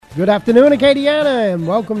Good afternoon, Acadiana, and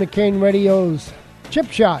welcome to KANE Radio's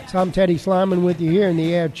Chip Shots. I'm Teddy Sliman with you here in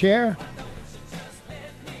the air chair,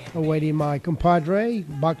 awaiting my compadre,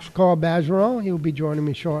 Boxcar Bergeron. He'll be joining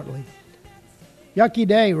me shortly. Yucky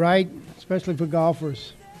day, right? Especially for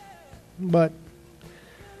golfers. But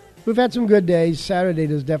we've had some good days. Saturday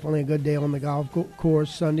was definitely a good day on the golf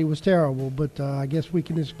course. Sunday was terrible, but I guess we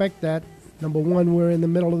can expect that. Number one, we're in the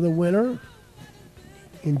middle of the winter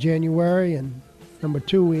in January, and number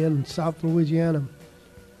two, we're in South Louisiana.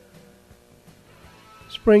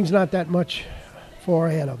 Spring's not that much far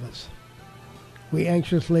ahead of us. We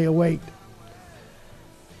anxiously await.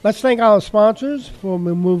 Let's thank our sponsors before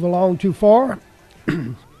we move along too far.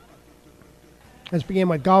 Let's begin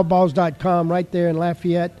with golfballs.com right there in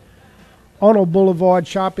Lafayette. Arnold Boulevard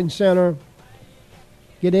Shopping Center.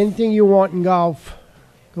 Get anything you want in golf.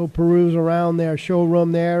 Go peruse around their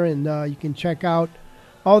showroom there, and you can check out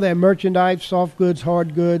all their merchandise, soft goods,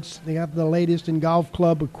 hard goods. They have the latest in golf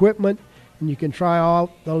club equipment, and you can try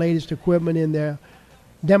out the latest equipment in their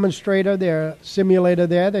demonstrator, their simulator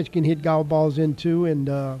there that you can hit golf balls into,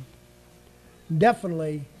 and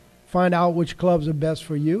definitely find out which clubs are best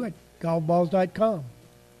for you at golfballs.com.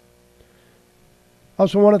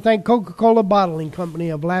 Also want to thank Coca-Cola Bottling Company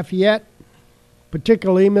of Lafayette,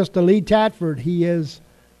 particularly Mr. Lee Tatford. He is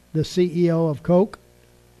the CEO of Coke.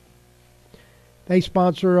 They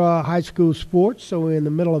sponsor high school sports, so we're in the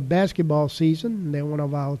middle of basketball season, and they're one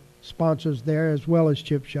of our sponsors there as well as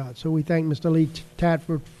Chip Shot. So we thank Mr. Lee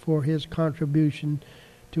Tatford for his contribution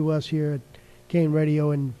to us here at KANE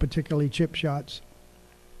Radio, and particularly Chip Shots.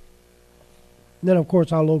 And then, of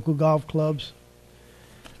course, our local golf clubs.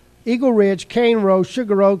 Eagle Ridge, Cane Row,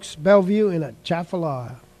 Sugar Oaks, Bellevue, and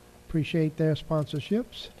Atchafalaya. Appreciate their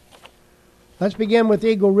sponsorships. Let's begin with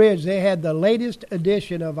Eagle Ridge. They had the latest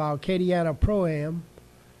edition of our Acadiana Pro-Am,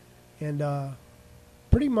 and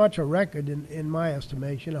pretty much a record in my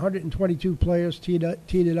estimation. 122 players teed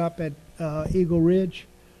it up at Eagle Ridge.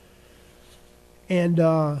 And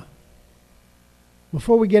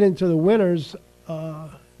before we get into the winners,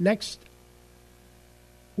 next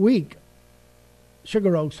week,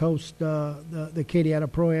 Sugar Oaks hosts the Acadiana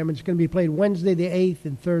Pro-Am. It's going to be played Wednesday the 8th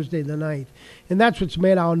and Thursday the 9th. And that's what's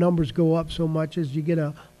made our numbers go up so much, is you get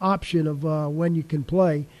an option of when you can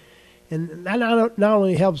play. And that not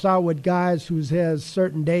only helps out with guys who has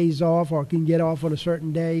certain days off or can get off on a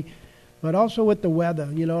certain day, but also with the weather.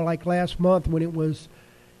 You know, like last month when it was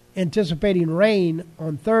anticipating rain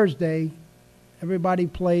on Thursday, everybody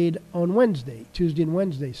played on Wednesday, Tuesday and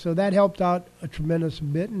Wednesday. So that helped out a tremendous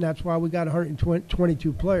bit, and that's why we got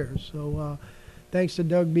 122 players. So thanks to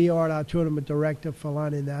Doug Beard, our tournament director, for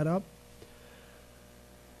lining that up.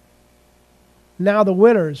 Now the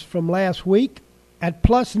winners from last week. At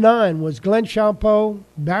 +9 was Glenn Champeau,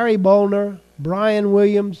 Barry Bolner, Brian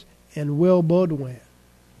Williams, and Will Baudouin.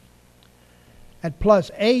 At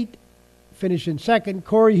 +8, finishing second,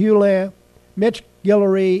 Corey Hulin, Mitch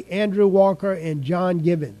Guillory, Andrew Walker, and John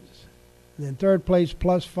Gibbons. And then third place,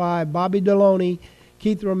 +5, Bobby Deloney,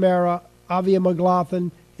 Keith Romero, Avia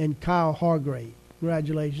McLaughlin, and Kyle Hargrave.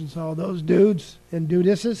 Congratulations to all those dudes and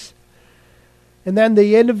dudesses. And then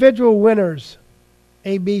the individual winners,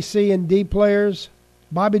 A, B, C, and D players,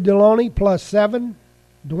 Bobby Deloney, +7,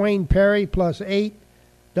 Dwayne Perry, +8,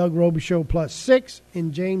 Doug Robichaux, +6,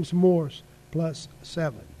 and James Morse,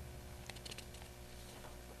 +7.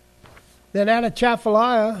 Then out of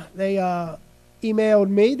Atchafalaya, they emailed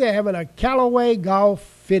me. They're having a Callaway Golf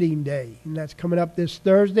Fitting Day, and that's coming up this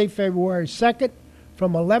Thursday, February 2nd,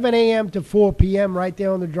 from 11 a.m. to 4 p.m. right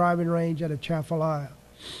there on the driving range at Atchafalaya.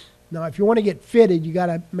 Now, if you want to get fitted, you got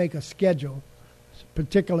to make a schedule. It's a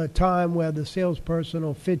particular time where the salesperson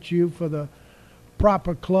will fit you for the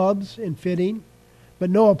proper clubs and fitting, but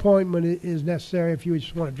no appointment is necessary if you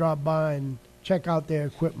just want to drop by and check out their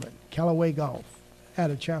equipment. Callaway Golf at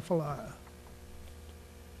Atchafalaya.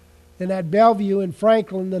 Then at Bellevue in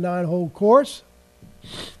Franklin, the 9-hole course,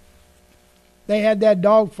 they had that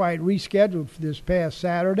dogfight rescheduled for this past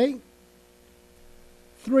Saturday.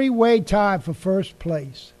 3-way tie for first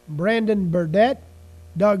place. Brandon Burdett,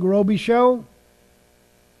 Doug Robichaux,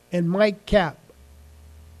 and Mike Kapp,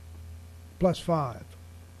 +5.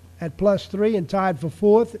 At +3 and tied for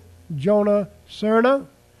fourth, Jonah Cerna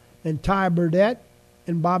and Ty Burdett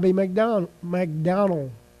and Bobby McDonald,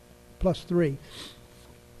 +3.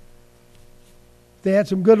 They had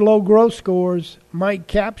some good low gross scores. Mike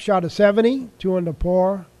Kapp shot a 70, 2 under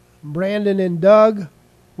par. Brandon and Doug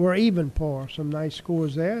were even par. Some nice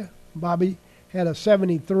scores there. Bobby had a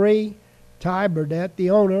 73. Ty Burdett,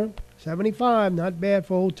 the owner, 75. Not bad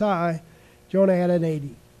for old Ty. Jonah had an 80.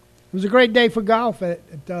 It was a great day for golf at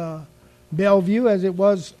Bellevue, as it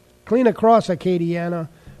was clean across Acadiana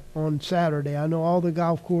on Saturday. I know all the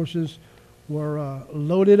golf courses were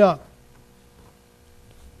loaded up.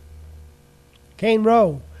 Kane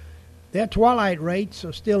Row, their twilight rates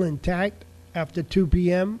are still intact after 2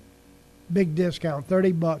 p.m. Big discount,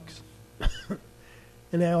 $30.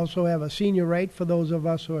 And they also have a senior rate for those of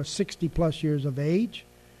us who are 60-plus years of age.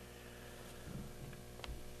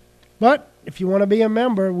 But if you want to be a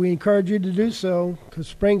member, we encourage you to do so because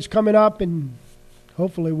spring's coming up and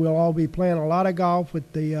hopefully we'll all be playing a lot of golf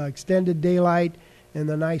with the extended daylight and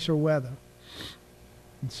the nicer weather.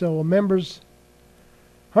 And so a member's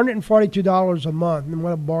 $142 a month, and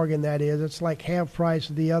what a bargain that is. It's like half price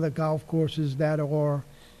of the other golf courses that are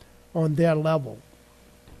on their level.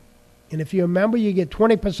 And if you're a member, you get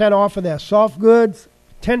 20% off of their soft goods,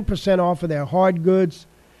 10% off of their hard goods.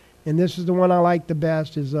 And this is the one I like the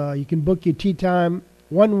best, is you can book your tee time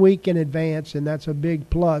 1 week in advance, and that's a big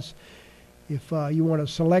plus. If you want a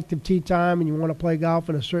selective tee time and you want to play golf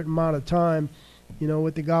in a certain amount of time, you know,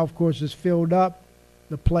 with the golf courses filled up,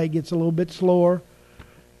 the play gets a little bit slower,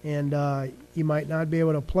 and you might not be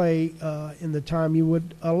able to play in the time you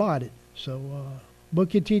would allot it. So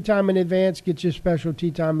book your tee time in advance, get your special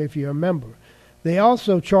tee time if you're a member. They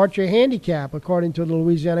also chart your handicap according to the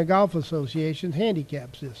Louisiana Golf Association's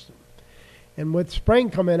handicap system. And with spring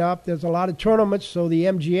coming up, there's a lot of tournaments, so the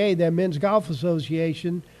MGA, their Men's Golf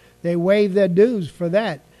Association, they waive their dues for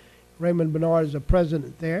that. Raymond Bernard is the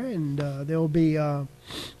president there, and they'll be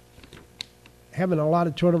having a lot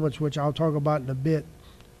of tournaments, which I'll talk about in a bit.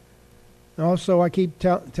 And also, I keep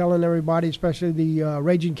telling everybody, especially the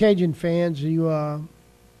Raging Cajun fans,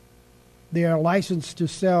 they are licensed to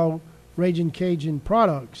sell Raging Cajun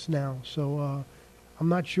products now. So I'm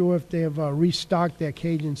not sure if they have restocked their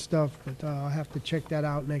Cajun stuff, but I'll have to check that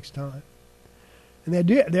out next time. And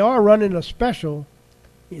they are running a special.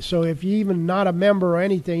 So if you're even not a member or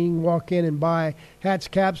anything, you can walk in and buy hats,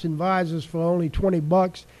 caps, and visors for only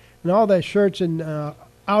 $20. And all their shirts and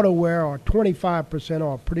outerwear are 25%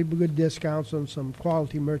 off. Pretty good discounts on some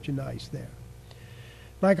quality merchandise there.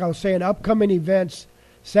 Like I was saying, upcoming events,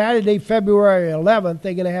 Saturday, February 11th,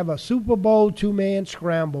 they're going to have a Super Bowl two-man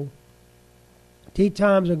scramble. Tee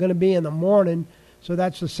times are going to be in the morning, so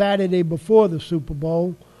that's the Saturday before the Super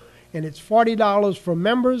Bowl. And it's $40 for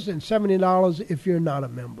members and $70 if you're not a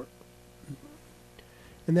member.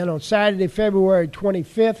 And then on Saturday, February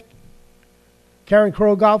 25th, Karen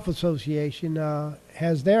Crow Golf Association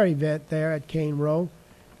has their event there at Kane Row,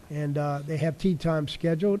 and they have tee time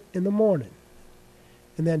scheduled in the morning.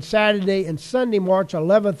 And then Saturday and Sunday, March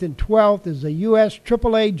 11th and 12th, is the U.S.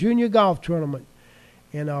 AAA Junior Golf Tournament.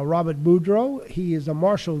 And Robert Boudreau, he is a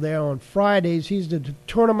marshal there on Fridays. He's the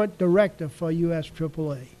tournament director for U.S.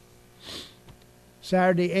 AAA.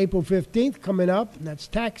 Saturday, April 15th, coming up, and that's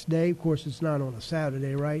tax day. Of course, it's not on a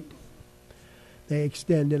Saturday, right? They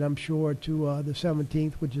extended, I'm sure, to the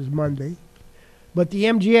 17th, which is Monday. But the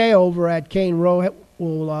MGA over at Kane Row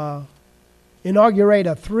will inaugurate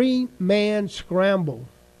a three-man scramble.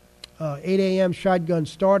 8 a.m. shotgun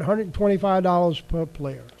start, $125 per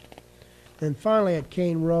player. And finally at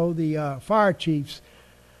Kane Row, the Fire Chiefs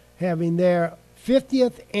having their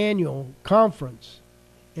 50th annual conference.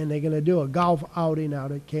 And they're going to do a golf outing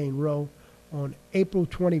out at Kane Row on April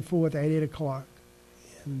 24th at 8 o'clock.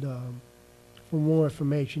 And for more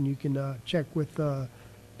information, you can check with the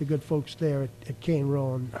good folks there at Kane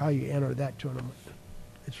Row on how you enter that tournament.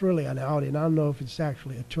 It's really an outing. I don't know if it's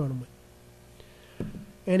actually a tournament.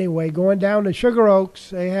 Anyway, going down to Sugar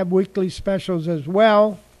Oaks, they have weekly specials as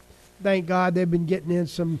well. Thank God they've been getting in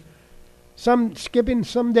some skipping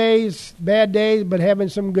some days, bad days, but having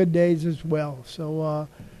some good days as well. So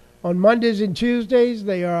on Mondays and Tuesdays,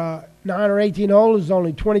 they are 9 or 18 holes,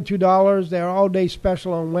 only $22. They're all-day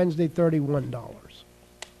special on Wednesday, $31.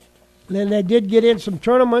 And then they did get in some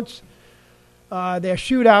tournaments. Their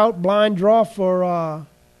shootout, blind draw for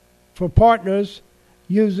partners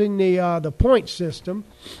using the point system.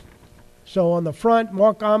 So on the front,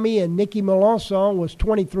 Mark Ami and Nicky Melanson was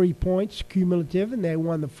 23 points cumulative, and they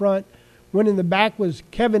won the front. Winning the back was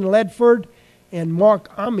Kevin Ledford and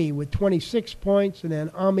Mark Ami with 26 points, and then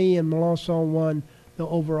Ami and Melanson won the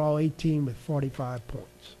overall 18 with 45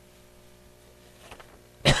 points.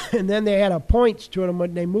 And then they had a points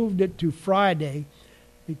tournament. They moved it to Friday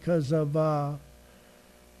because of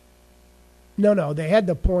they had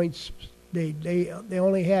the points. They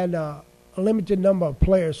only had a limited number of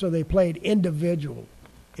players, so they played individual.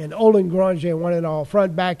 And Olin Granger won it all,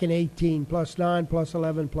 front, back, and 18, plus 9, plus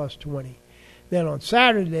 11, plus 20. Then on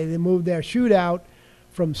Saturday, they moved their shootout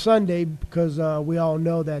from Sunday because we all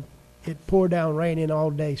know that it poured down raining all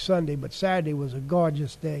day Sunday, but Saturday was a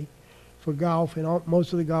gorgeous day. for golf, and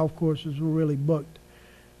most of the golf courses were really booked.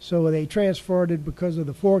 So they transferred it because of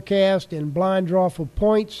the forecast and blind draw for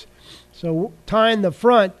points. So tying the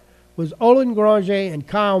front was Olin Granger and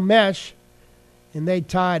Kyle Mesh, and they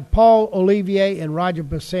tied Paul Olivier and Roger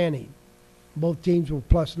Bassani. Both teams were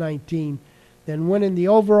plus 19. Then winning the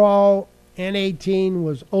overall and 18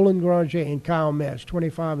 was Olin Granger and Kyle Mesh,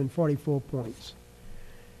 25 and 44 points.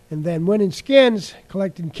 And then winning skins,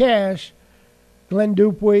 collecting cash, Glenn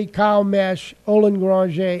Dupuy, Kyle Mesh, Olin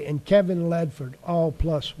Granger, and Kevin Ledford, all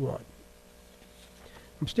plus 1.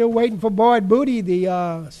 I'm still waiting for Boyd Booty, the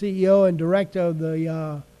CEO and director of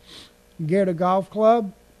the Gator Golf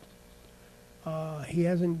Club. He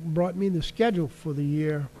hasn't brought me the schedule for the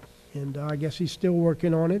year, and I guess he's still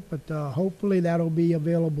working on it, but hopefully that'll be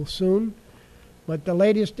available soon. But the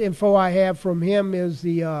latest info I have from him is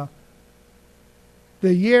the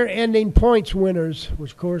year-ending points winners,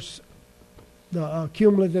 which, of course, the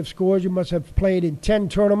cumulative scores. You must have played in 10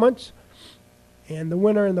 tournaments. And the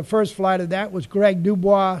winner in the first flight of that was Greg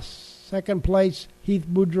Dubois, second place Heath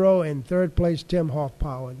Boudreau, and third place Tim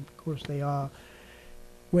Hoffpower. And, of course, they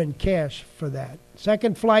win cash for that.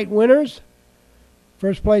 Second flight winners,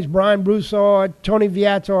 first place Brian Broussard, Tony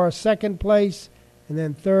Viator, second place, and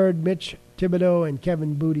then third Mitch Thibodeau and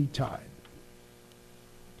Kevin Booty tied.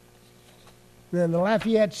 Then the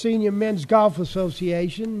Lafayette Senior Men's Golf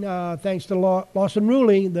Association, thanks to Lawson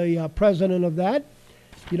Ruley, the president of that.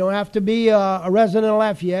 You don't have to be a resident of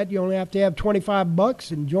Lafayette. You only have to have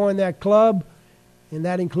 $25 and join that club, and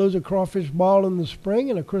that includes a crawfish ball in the spring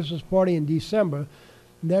and a Christmas party in December.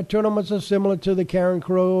 And their tournaments are similar to the Karen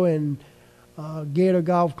Crow and Gator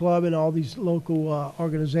Golf Club and all these local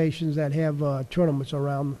organizations that have tournaments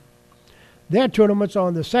around. Their tournaments are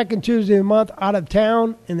on the second Tuesday of the month out of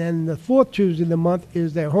town, and then the fourth Tuesday of the month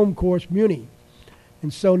is their home course, Muni.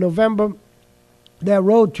 And so November, their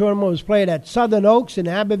road tournament was played at Southern Oaks in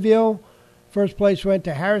Abbeville. First place went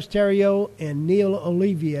to Harris Theriault and Neil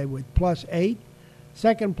Olivier with plus 8.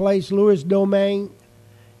 Second place, Louis Domingue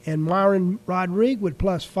and Myron Rodrigue with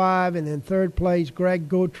plus 5. And then third place, Greg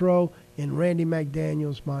Gautreau and Randy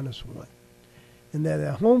McDaniels minus 1. And then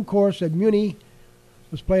the home course at Muni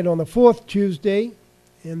was played on the fourth Tuesday,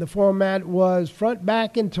 and the format was front,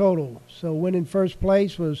 back, and total. So winning first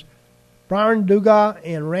place was Brian Dugas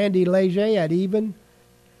and Randy Leger at even.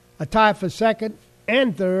 A tie for second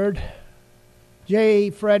and third, Jay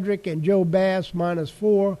Frederick and Joe Bass minus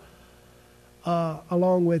 4,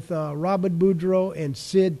 along with Robert Boudreau and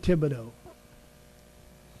Sid Thibodeau.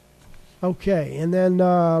 Okay, and then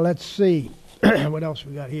let's see what else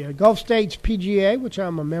we got here. Gulf States PGA, which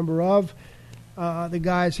I'm a member of. The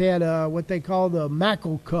guys had what they call the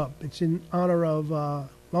Mackle Cup. It's in honor of a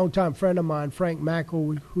longtime friend of mine, Frank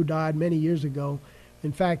Mackle, who died many years ago.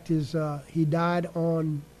 In fact, he died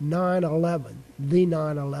on 9/11, the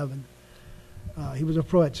 9/11. He was a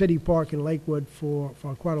pro at City Park in Lakewood for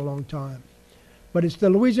quite a long time. But it's the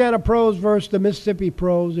Louisiana Pros versus the Mississippi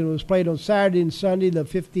Pros, and it was played on Saturday and Sunday, the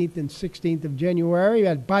 15th and 16th of January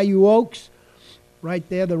at Bayou Oaks, right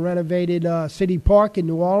there, the renovated City Park in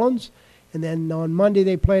New Orleans. And then on Monday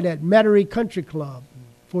they played at Metairie Country Club.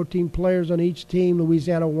 14 players on each team.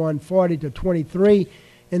 Louisiana won 40-23.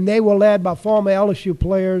 And they were led by former LSU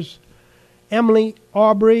players Emily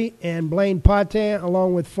Aubrey and Blaine Patin,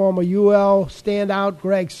 along with former UL standout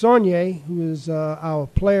Greg Saunier, who is our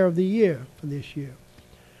player of the year for this year.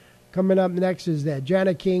 Coming up next is that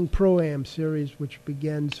Jana King Pro-Am Series, which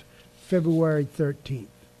begins February 13th.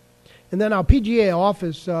 And then our PGA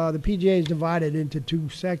office, the PGA is divided into two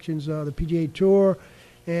sections, the PGA Tour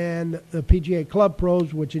and the PGA Club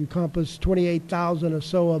Pros, which encompass 28,000 or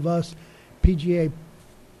so of us PGA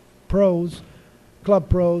pros, club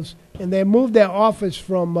pros. And they moved their office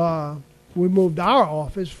from, we moved our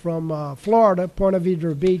office from Florida, Ponte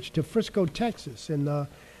Vedra Beach, to Frisco, Texas. And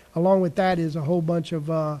along with that is a whole bunch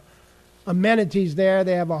of amenities there.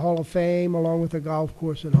 They have a Hall of Fame along with a golf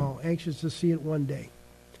course and all. Anxious to see it one day.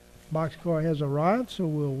 Boxcar has arrived, so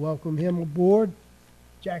we'll welcome him aboard,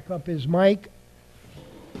 jack up his mic,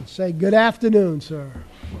 and say, good afternoon, sir.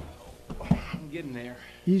 I'm getting there.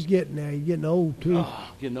 He's getting there. He's getting old, too.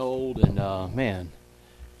 Getting old, and, man,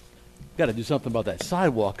 got to do something about that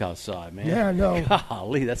sidewalk outside, man. Yeah, I know.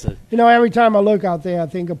 Golly, that's a... You know, every time I look out there, I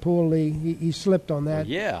think of poor Lee. He slipped on that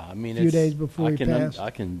I mean, a few days before he passed. I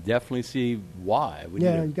can definitely see why.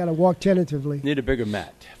 You got to walk tentatively. Need a bigger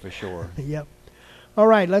mat, for sure. Yep. All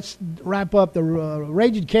right, let's wrap up. The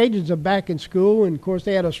Raging Cajuns are back in school, and, of course,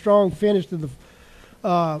 they had a strong finish to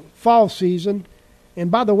the fall season. And,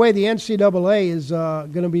 by the way, the NCAA is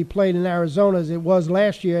going to be played in Arizona as it was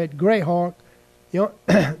last year at Greyhawk. You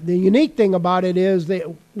know, the unique thing about it is that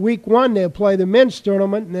week 1 they'll play the men's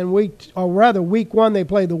tournament, and then week 1 they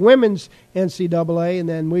play the women's NCAA, and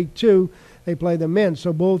then week 2 they play the men's.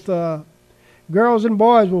 So both girls and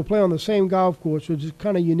boys will play on the same golf course, which is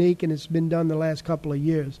kind of unique, and it's been done the last couple of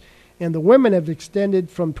years. And the women have extended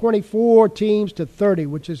from 24 teams to 30,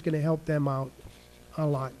 which is going to help them out a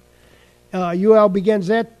lot. UL begins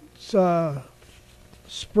that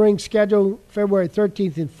spring schedule February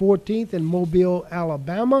 13th and 14th in Mobile,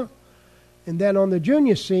 Alabama. And then on the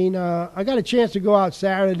junior scene, I got a chance to go out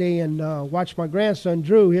Saturday and watch my grandson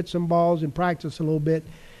Drew hit some balls and practice a little bit.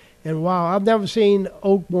 And wow, I've never seen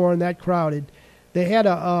Oakbourne that crowded. They had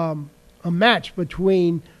a match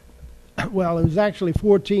between, well, it was actually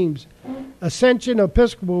 4 teams. Ascension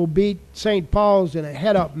Episcopal beat St. Paul's in a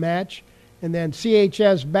head-up match, and then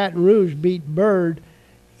CHS Baton Rouge beat Byrd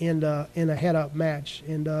in a head-up match.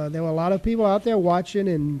 And there were a lot of people out there watching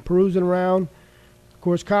and perusing around. Of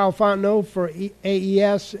course, Kyle Fontenot for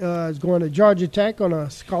AES is going to Georgia Tech on a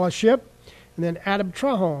scholarship. And then Adam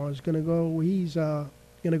Trahan is going to go. He's going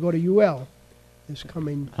to go to UL this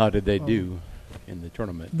coming. How did they do in the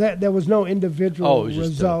tournament? There was no individual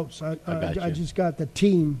results. I just got the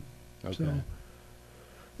team. Okay. So.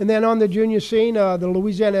 And then on the junior scene, the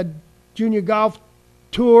Louisiana Junior Golf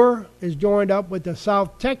Tour is joined up with the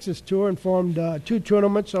South Texas Tour and formed 2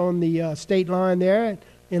 tournaments on the state line there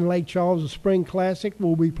in Lake Charles. The Spring Classic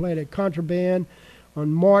will be played at Contraband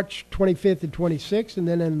on March 25th and 26th, and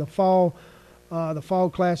then in the fall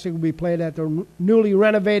Classic will be played at the newly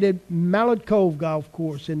renovated Mallard Cove Golf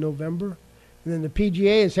Course in November. And then the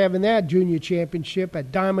PGA is having their junior championship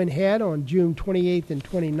at Diamond Head on June 28th and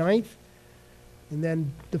 29th. And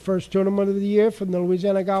then the first tournament of the year from the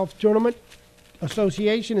Louisiana Golf Tournament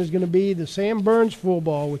Association is going to be the Sam Burns Full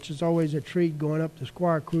Ball, which is always a treat going up to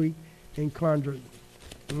Squire Creek in Condren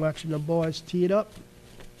and watching the boys tee it up.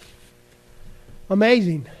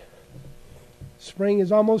 Amazing. Spring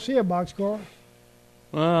is almost here, Boxcar.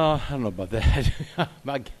 Well, I don't know about that.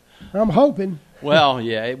 I'm hoping. Well,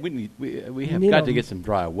 yeah, we have got to get some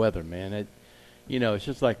dry weather, man. It's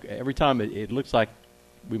just like every time it looks like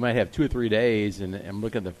we might have 2 or 3 days, and I'm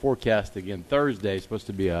looking at the forecast again. Thursday is supposed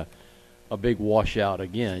to be a big washout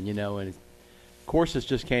again, and courses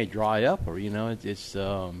just can't dry up, or it's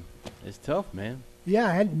tough, man. Yeah,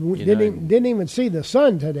 I didn't even see the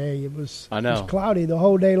sun today. It was cloudy the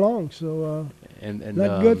whole day long, so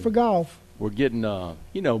not good for golf. We're getting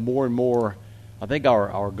more and more. I think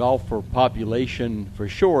our golfer population for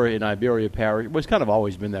sure in Iberia Parish was kind of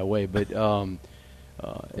always been that way, but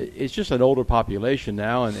it's just an older population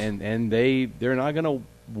now, and they're not going to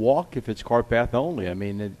walk if it's cart path only. I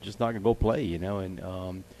mean, they're just not going to go play,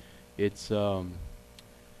 and it's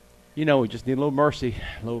we just need a little mercy,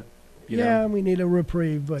 a little. We need a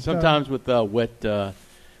reprieve, but sometimes with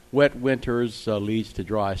wet winters leads to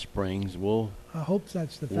dry springs. I hope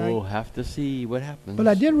that's the fact. We'll have to see what happens. But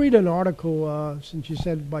I did read an article, since you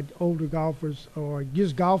said about older golfers or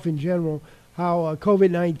just golf in general, how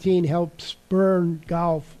COVID-19 helped spur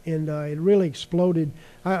golf, and it really exploded.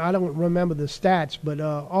 I don't remember the stats, but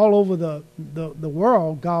all over the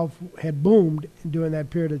world, golf had boomed during that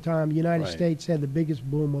period of time. The United States had the biggest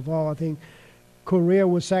boom of all. I think Korea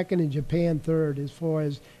was second and Japan third as far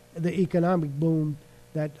as the economic boom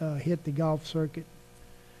that hit the golf circuit.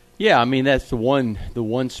 Yeah, I mean that's the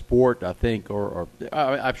one sport I think, or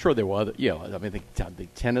I'm sure there were other. I mean, I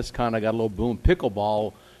think tennis kind of got a little boom.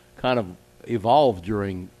 Pickleball kind of evolved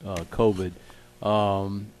during COVID,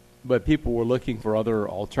 but people were looking for other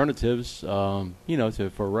alternatives,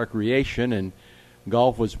 for recreation, and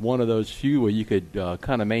golf was one of those few where you could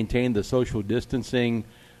kind of maintain the social distancing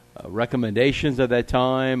recommendations at that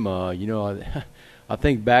time. I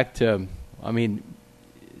think back to,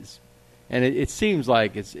 and it seems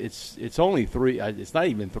like it's only 3. It's not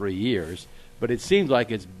even 3 years, but it seems like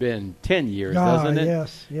it's been 10 years, doesn't it?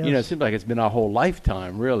 Yes. It seems like it's been our whole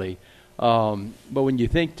lifetime, really. But when you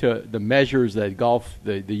think to the measures that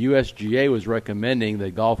the USGA was recommending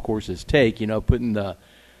that golf courses take, putting the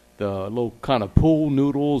little kind of pool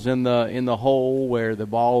noodles in the hole where the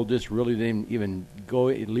ball just really didn't even go,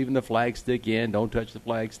 leaving the flag stick in, don't touch the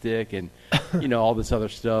flag stick, and all this other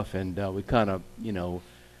stuff, and we kind of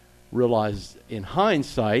realized in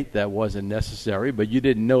hindsight that wasn't necessary, but you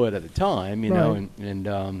didn't know it at the time,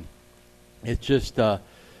 and it's just so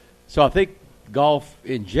I think golf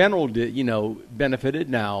in general did benefited.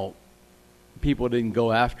 Now people didn't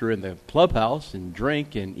go after in the clubhouse and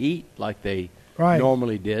drink and eat like they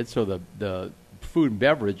normally did, so the food and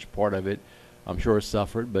beverage part of it I'm sure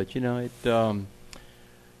suffered, but it's going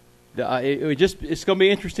to be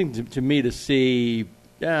interesting to me to see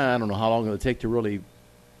I don't know how long it'll take to really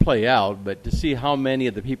play out, but to see how many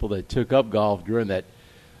of the people that took up golf during that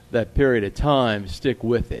period of time stick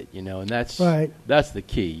with it, and that's the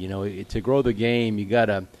key. To grow the game, you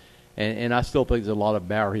gotta, and I still think there's a lot of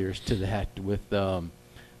barriers to that with some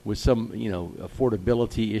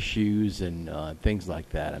affordability issues and things like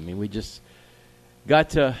that. I mean, we just got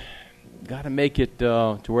to make it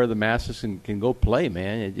to where the masses can go play,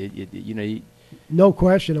 man. No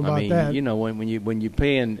question about that. When you're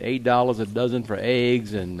paying $8 a dozen for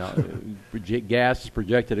eggs and gas is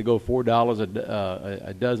projected to go $4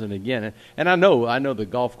 a dozen again, and I know the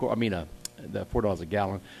golf course. I mean, the $4 a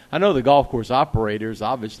gallon. I know the golf course operators.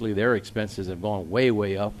 Obviously, their expenses have gone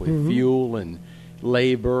way up with fuel and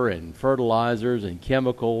labor and fertilizers and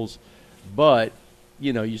chemicals, but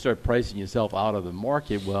you start pricing yourself out of the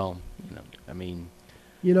market. Well, I mean.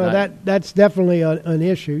 That's definitely an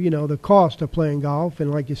issue, the cost of playing golf.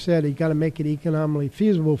 And like you said, you got to make it economically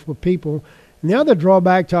feasible for people. And the other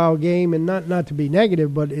drawback to our game, and not to be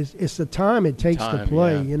negative, but it's the time it takes to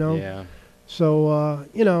play, Yeah. So,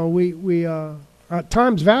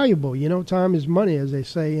 time's valuable, time is money, as they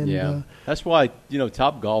say. And, that's why,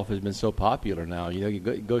 Top Golf has been so popular now. You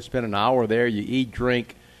go spend an hour there, you eat,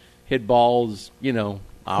 drink, hit balls,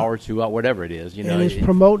 hour, 2 hours, whatever it is, And it's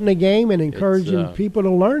promoting the game and encouraging people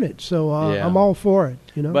to learn it. So I'm all for it,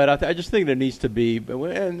 But I just think there needs to be,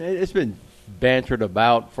 and it's been bantered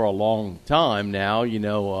about for a long time now.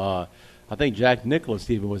 I think Jack Nicklaus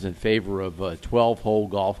even was in favor of 12-hole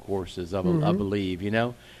golf courses, I believe.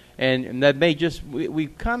 And that may just we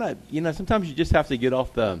kind of sometimes you just have to get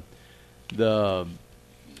off the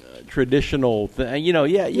traditional thing, you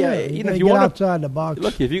if you want outside the box.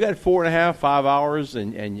 Look, if you got 4.5, 5 hours,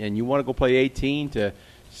 and you want to go play 18 to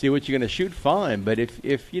see what you're going to shoot, fine. But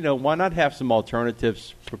if why not have some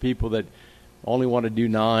alternatives for people that only want to do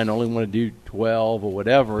 9, only want to do 12 or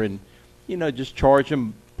whatever, and just charge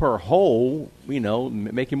them per hole,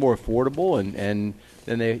 make it more affordable, and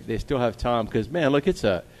then they still have time. Because man, look, it's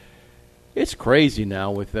crazy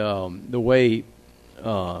now with the way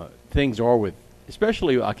things are with.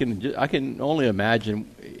 Especially, I can only imagine,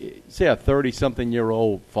 say, a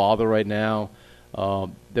 30-something-year-old father right now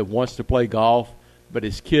that wants to play golf, but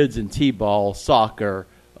his kids in t-ball, soccer,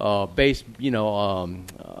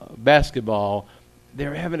 basketball,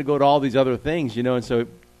 they're having to go to all these other things, and so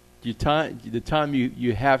the time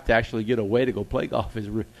you have to actually get away to go play golf is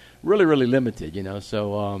really, really limited,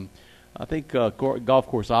 So I think golf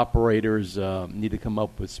course operators need to come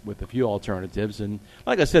up with a few alternatives, and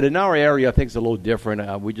like I said, in our area, I think it's a little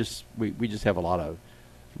different. We just have a lot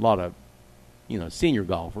of senior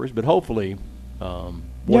golfers, but hopefully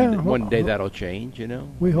one day that'll change.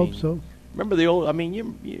 We hope so. Remember the old? I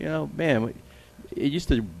mean, man, it used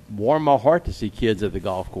to warm my heart to see kids at the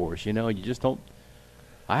golf course. You just don't.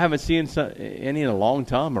 I haven't seen any in a long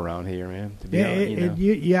time around here, man. To be honest,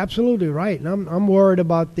 you're absolutely right, and I'm worried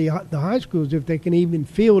about the high schools if they can even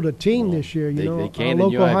field a team this year. They can in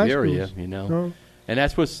your area, and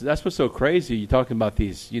that's what's so crazy. You're talking about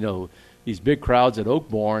these big crowds at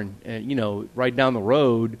Oakbourne, and right down the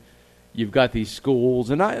road, you've got these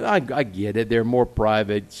schools, and I get it. They're more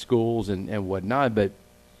private schools and whatnot, but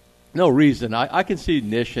no reason. I can see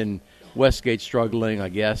Nish and Westgate struggling, I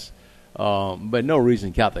guess. But no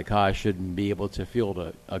reason Catholic High shouldn't be able to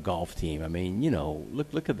field a golf team. I mean,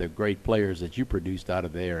 look at the great players that you produced out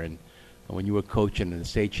of there, and when you were coaching in the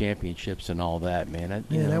state championships and all that, man.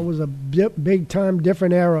 That was a big time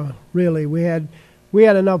different era. Really, we had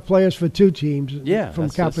enough players for 2 teams. From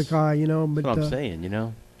Catholic High, But that's what I'm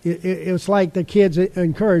saying, It was like the kids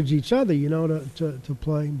encouraged each other, to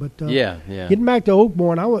play. But getting back to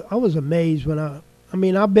Oakbourne, I was amazed when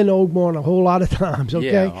I've been to Oakbourne a whole lot of times,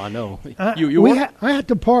 okay? Yeah, I know. I had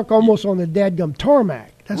to park almost on the dadgum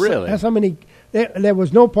tarmac. Really? That's how many. There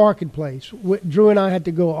was no parking place. Drew and I had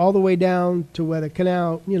to go all the way down to where the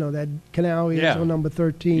canal, that canal is on number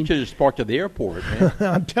 13. You should have just parked at the airport, man.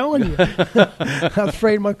 I'm telling you. I was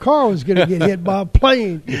afraid my car was going to get hit by a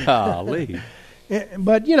plane. Golly.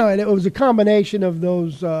 But, it was a combination of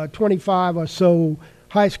those 25 or so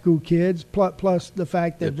high school kids, plus the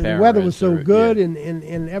fact that the weather was so good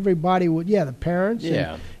and everybody would, the parents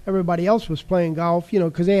and everybody else was playing golf,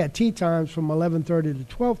 because they had tee times from 11:30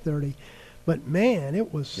 to 12:30. But, man,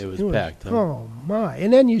 it was packed. Oh, my.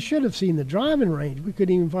 And then you should have seen the driving range. We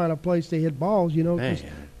couldn't even find a place to hit balls, cause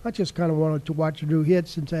I just kind of wanted to watch Drew hit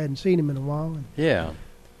since I hadn't seen him in a while.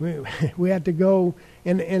 And we had to go,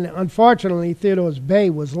 and unfortunately, Theodore's Bay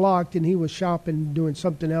was locked, and he was shopping, doing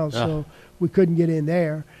something else, so we couldn't get in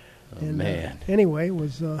there. Anyway,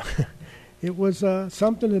 it was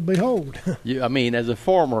something to behold. As a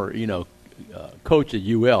former, coach at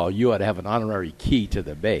UL, you ought to have an honorary key to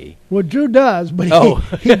the Bay. Well, Drew does, but Oh.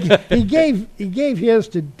 he gave his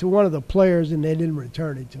to one of the players, and they didn't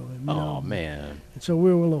return it to him. You know? Man. And so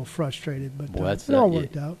we were a little frustrated, but Well, it all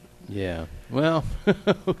worked out. Yeah. Well,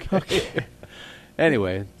 okay.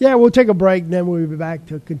 Anyway. Yeah, we'll take a break, and then we'll be back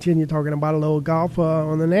to continue talking about a little golf.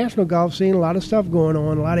 On the national golf scene, a lot of stuff going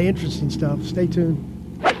on, a lot of interesting stuff. Stay tuned.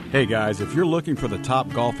 Hey guys, if you're looking for the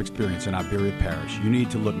top golf experience in Iberia Parish, you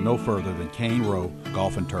need to look no further than KANE Row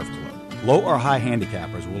Golf and Turf Club. Low or high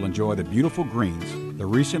handicappers will enjoy the beautiful greens, the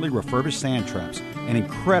recently refurbished sand traps, and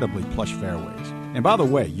incredibly plush fairways. And by the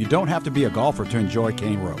way, you don't have to be a golfer to enjoy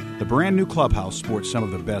KANE Row. The brand new clubhouse sports some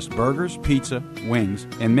of the best burgers, pizza, wings,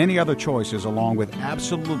 and many other choices, along with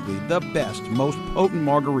absolutely the best, most potent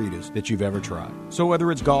margaritas that you've ever tried. So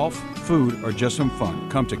whether it's golf, food, or just some fun,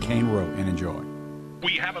 come to KANE Row and enjoy.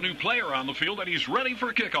 We have a new player on the field, and he's ready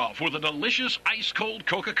for kickoff with a delicious ice-cold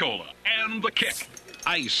Coca-Cola. And the kick.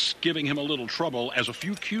 Ice giving him a little trouble as a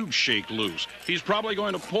few cubes shake loose. He's probably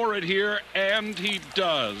going to pour it here, and he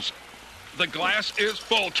does. The glass is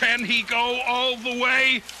full. Can he go all the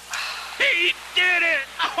way? He did it!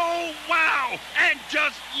 Oh, wow! And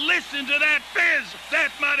just listen to that fizz! That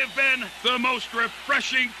might have been the most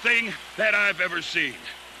refreshing thing that I've ever seen.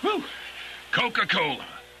 Whew. Coca-Cola.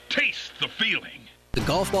 Taste the feeling. The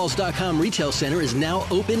GolfBalls.com retail center is now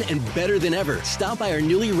open and better than ever. Stop by our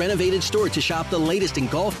newly renovated store to shop the latest in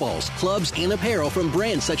golf balls, clubs, and apparel from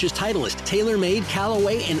brands such as Titleist, TaylorMade,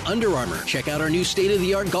 Callaway, and Under Armour. Check out our new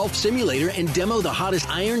state-of-the-art golf simulator and demo the hottest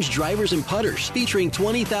irons, drivers, and putters. Featuring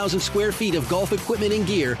 20,000 square feet of golf equipment and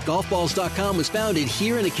gear, GolfBalls.com was founded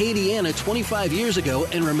here in Acadiana 25 years ago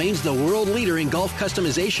and remains the world leader in golf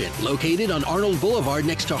customization. Located on Arnold Boulevard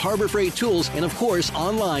next to Harbor Freight Tools and, of course,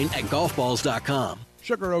 online at GolfBalls.com.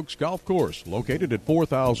 Sugar Oaks Golf Course, located at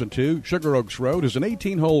 4002 Sugar Oaks Road, is an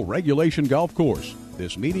 18-hole regulation golf course.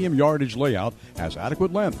 This medium yardage layout has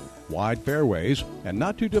adequate length, wide fairways, and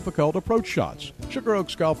not too difficult approach shots. Sugar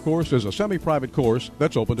Oaks Golf Course is a semi-private course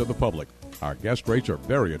that's open to the public. Our guest rates are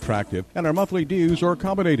very attractive, and our monthly dues are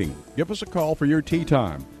accommodating. Give us a call for your tee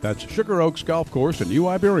time. That's Sugar Oaks Golf Course in New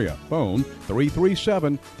Iberia. Phone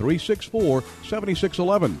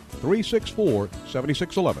 337-364-7611.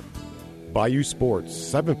 364-7611. Bayou Sports,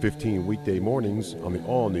 7:15 weekday mornings on the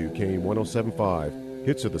all-new KANE 107.5.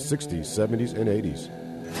 Hits of the 60s, 70s, and 80s.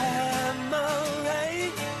 I'm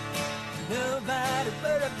alright. Nobody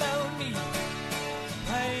but about me.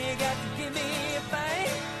 Why you got to give me a fight?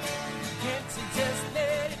 Can't you just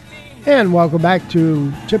let it be? And welcome back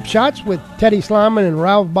to Chip Shots with Teddy Sliman and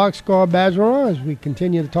Ralph Boxcar Bergeron as we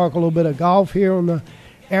continue to talk a little bit of golf here on the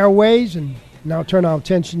airways, and now turn our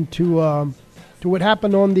attention to what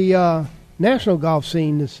happened on the national golf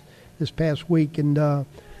scene this past week. And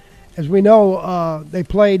as we know, they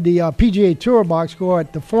played the PGA Tour Boxcar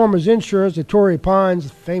at the Farmers Insurance at Torrey Pines,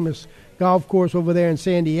 famous golf course over there in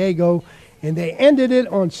San Diego, and they ended it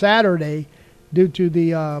on Saturday due to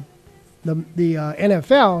the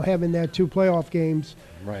NFL having their two playoff games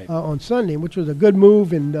on Sunday, which was a good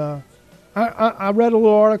move. And I read a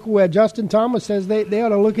little article where Justin Thomas says they ought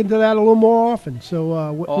to look into that a little more often.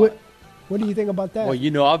 So what do you think about that? Well, you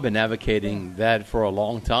know, I've been advocating that for a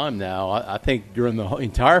long time now. I think during the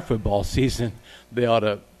entire football season, they ought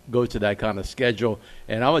to go to that kind of schedule.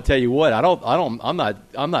 And I'm gonna tell you what, I'm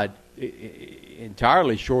not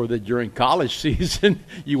entirely sure that during college season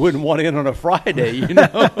you wouldn't want in on a Friday, you know.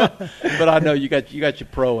 But I know you got your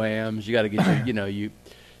pro-ams, you got to get your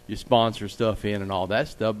sponsor stuff in and all that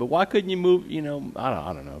stuff. But why couldn't you move? You know,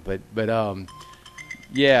 I don't know. But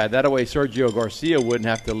yeah, that way Sergio Garcia wouldn't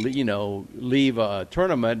have to, leave a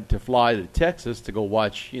tournament to fly to Texas to go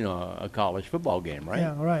watch, a college football game, right?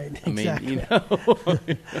 Yeah, right. Exactly.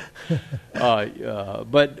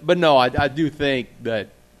 But no, I do think that,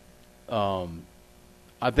 I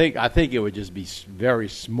think it would just be very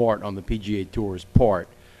smart on the PGA Tour's part,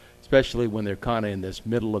 especially when they're kind of in this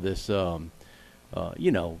middle of this,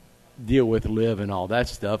 deal with Live and all that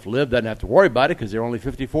stuff. Live doesn't have to worry about it because they're only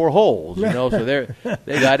 54 holes, so they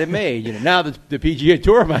got it made. Now the PGA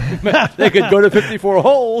Tour, they could go to 54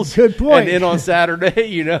 holes. Good point. And then on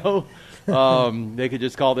Saturday, they could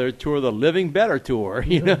just call their tour the Living Better Tour,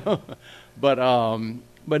 But no,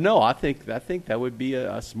 I think that would be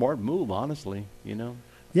a smart move, honestly,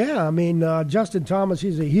 Yeah, I mean, Justin Thomas,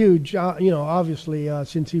 he's a huge, obviously,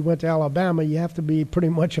 since he went to Alabama, you have to be pretty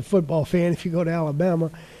much a football fan if you go to Alabama.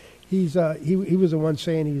 He was the one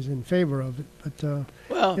saying he was in favor of it.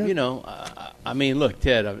 But I mean, look,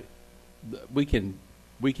 Ted, we can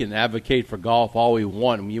advocate for golf all we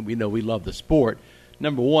want. We know we love the sport.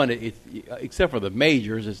 Number one, except for the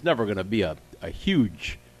majors, it's never going to be a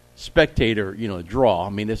huge spectator, draw. I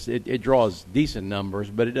mean, it draws decent numbers,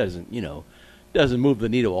 but it doesn't, doesn't move the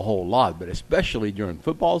needle a whole lot. But especially during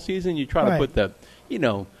football season, you try to put the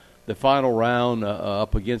final round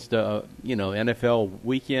up against NFL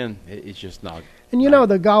weekend. It's just not. And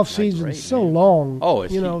the golf season's so long. Oh,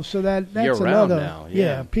 it's so that's year-round another. now.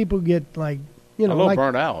 Yeah. People get like. A little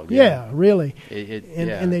burnt out. Yeah, really.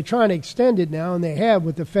 And they're trying to extend it now, and they have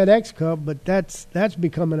with the FedEx Cup, but that's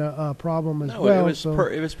becoming a problem as well.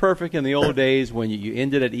 It was perfect in the old days when you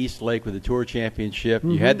ended at East Lake with the Tour Championship.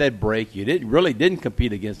 You had that break. You didn't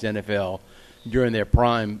compete against NFL during their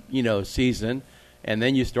prime, season, and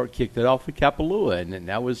then you kicked it off with Kapalua, and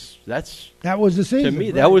that was the season. To me,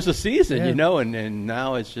 that was the season, and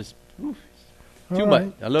now it's just too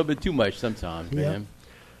much, a little bit too much sometimes, man.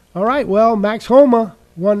 All right, well, Max Homa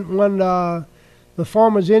won the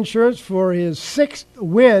Farmers Insurance for his 6th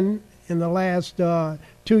win in the last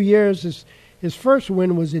 2 years. His first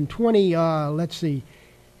win was in he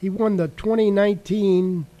won the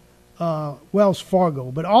 2019 Wells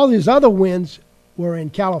Fargo. But all his other wins were in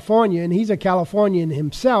California, and he's a Californian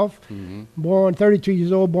himself. Born 32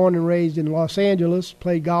 years old, born and raised in Los Angeles,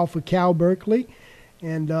 played golf with Cal Berkeley.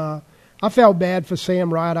 And I felt bad for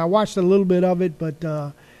Sam Ryder. I watched a little bit of it,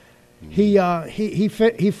 but... He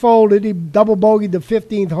folded. He double bogeyed the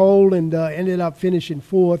 15th hole and ended up finishing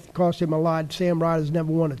 4th. Cost him a lot. Sam Ryder's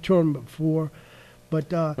never won a tournament before, but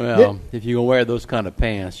if you can wear those kind of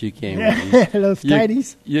pants, you can't. Those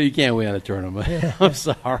tighties. You can't win a tournament. I'm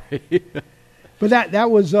sorry. But that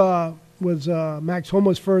was Max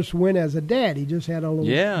Homa's first win as a dad. He just had a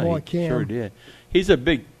little boy Cam. Sure did. He's a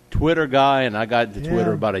big Twitter guy, and I got to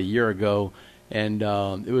Twitter about a year ago. And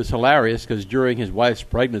it was hilarious because during his wife's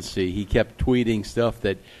pregnancy, he kept tweeting stuff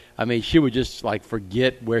that, she would just like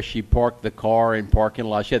forget where she parked the car in parking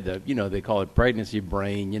lot. She had they call it pregnancy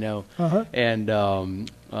brain, And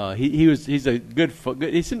he's a good.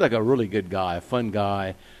 He seemed like a really good guy, a fun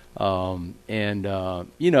guy. You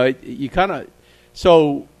kind of.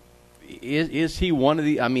 So is he one of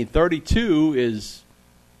the? 32 is,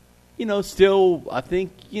 still. I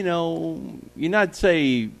think you're not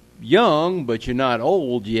say. Young, but you're not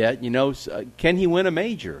old yet. Can he win a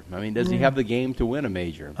major? Does he have the game to win a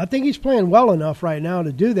major? I think he's playing well enough right now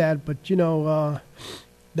to do that. But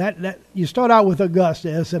that you start out with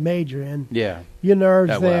Augusta as a major, and your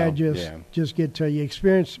nerves just get to you.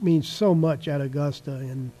 Experience means so much at Augusta,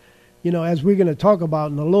 and as we're going to talk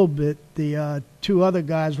about in a little bit, the two other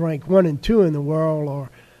guys ranked 1 and 2 in the world,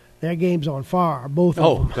 or their game's on fire. Both of them.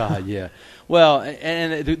 Oh God, yeah. Well,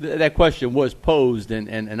 and that question was posed,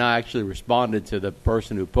 and I actually responded to the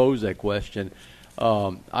person who posed that question.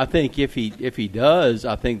 I think if he does,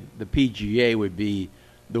 I think the PGA would be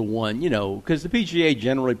the one, because the PGA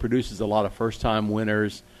generally produces a lot of first-time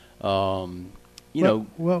winners. Well,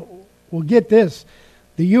 get this.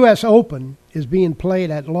 The U.S. Open is being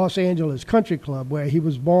played at Los Angeles Country Club, where he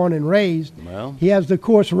was born and raised. Well, he has the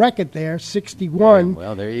course record there, 61. Yeah,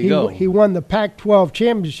 well, there you go. He won the Pac-12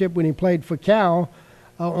 championship when he played for Cal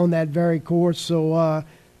on that very course. So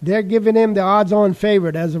they're giving him the odds-on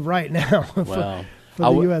favorite as of right now for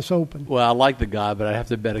the U.S. Open. Well, I like the guy, but I have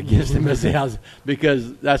to bet against him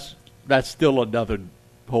because that's still another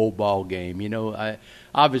whole ball game.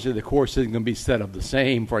 Obviously the course isn't going to be set up the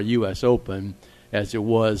same for a U.S. Open as it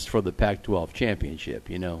was for the Pac-12 championship,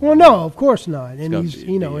 Well, no, of course not, and he's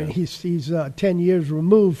 10 years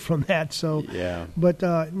removed from that. So, but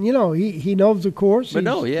he knows the course. But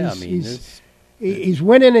he's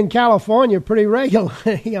winning in California pretty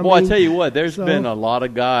regularly. I tell you what, there's been a lot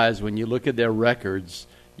of guys when you look at their records,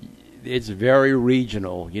 it's very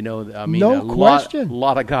regional. No question. A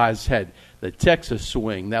lot of guys had the Texas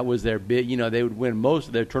swing. That was their big. They would win most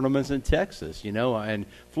of their tournaments in Texas. And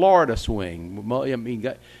Florida swing.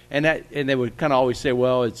 And they would kind of always say,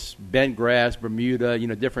 well, it's bent grass, Bermuda,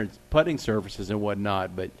 different putting surfaces and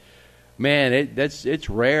whatnot. But man, it's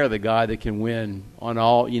rare the guy that can win on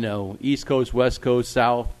all East Coast, West Coast,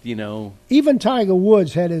 South. Even Tiger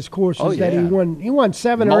Woods had his courses that he won. He won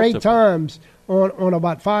 7 or 8 times. On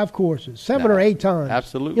about 5 courses, 7 or 8 times.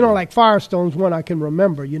 Absolutely. Like Firestone's one I can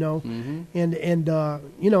remember, and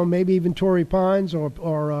maybe even Torrey Pines or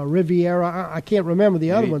Riviera. I can't remember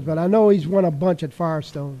the other ones, but I know he's won a bunch at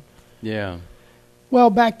Firestone. Yeah. Well,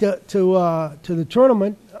 back to the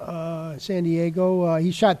tournament, San Diego.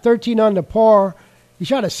 He shot 13 under par. He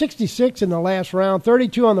shot a 66 in the last round,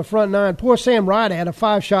 32 on the front 9. Poor Sam Ryder had a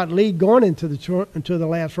 5-shot lead going into the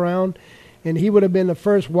last round. And he would have been the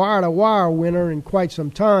first wire-to-wire winner in quite some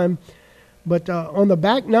time. But on the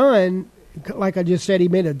back 9, like I just said, he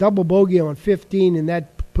made a double bogey on 15, and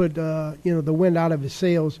that put the wind out of his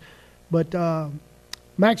sails. But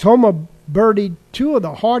Max Homa birdied two of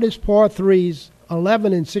the hardest par threes,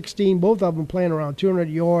 11 and 16, both of them playing around 200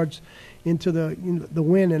 yards into the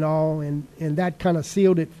wind and all, and that kind of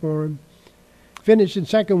sealed it for him. Finished in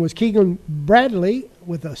second was Keegan Bradley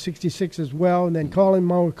with a 66 as well, and then Colin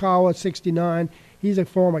Morikawa, 69. He's a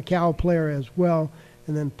former Cal player as well.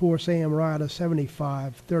 And then poor Sam Ryder,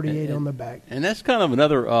 75, 38 on the back. And that's kind of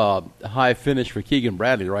another high finish for Keegan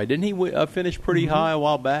Bradley, right? Didn't he finish pretty high a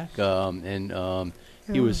while back?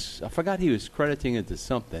 He was, I forgot he was crediting it to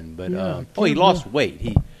something, but he lost weight.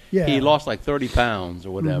 He lost like 30 pounds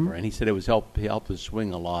or whatever, and he said it helped his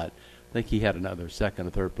swing a lot. I think he had another second or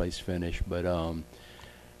third place finish, but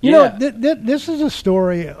this is a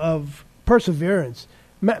story of perseverance.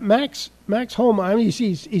 Max Homa, I mean,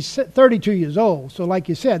 he's 32 years old, so like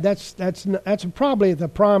you said, that's probably the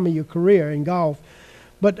prime of your career in golf.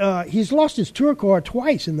 But he's lost his tour card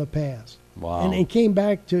twice in the past. Wow! And came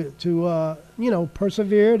back to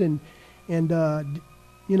persevered and I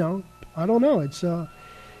don't know. It's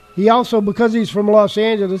he also, because he's from Los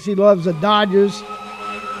Angeles, he loves the Dodgers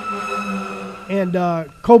and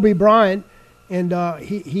Kobe Bryant, and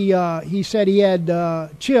he said he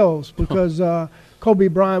had chills because. Kobe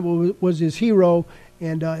Bryant was his hero,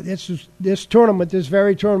 and this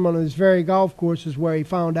very tournament on this very golf course is where he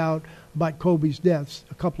found out about Kobe's deaths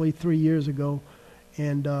a couple of 3 years ago,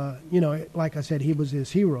 and like I said, he was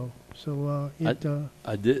his hero. So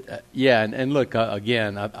I did, and look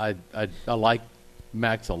again, I like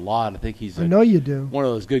Max a lot. I think he's I know you do one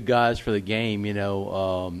of those good guys for the game, and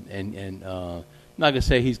not gonna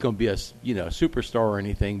say he's gonna be a superstar or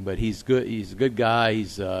anything, but he's good. He's a good guy.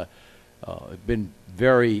 He's been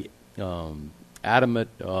very adamant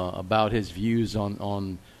about his views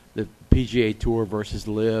on the PGA Tour versus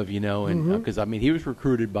LIV, and because I mean he was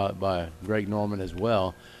recruited by Greg Norman as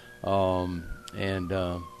well, man,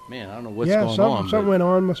 I don't know what's going on. Something went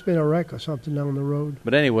on. Must have been a wreck or something down the road.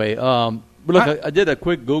 But anyway, but look, I did a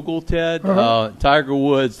quick Google, Ted. Tiger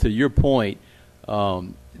Woods, to your point,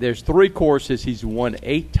 there's 3 courses he's won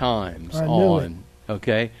 8 times on.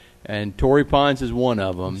 Okay, and Torrey Pines is one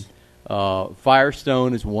of them.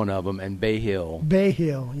 Firestone is one of them, and Bay Hill. Bay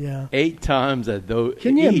Hill, yeah. 8 times at those.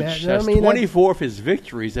 Can you imagine? That's 24 of his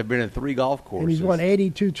victories have been at 3 golf courses. And he's won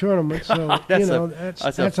 82 tournaments, so that's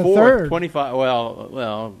a third. 25.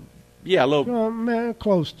 Well, yeah, a little.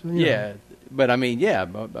 Close to. Yeah, but I mean,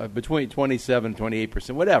 between 27,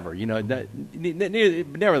 28%, whatever.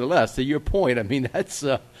 Nevertheless, to your point, I mean, that's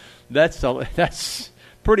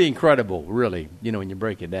pretty incredible, really. When you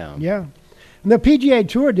break it down. Yeah. And the PGA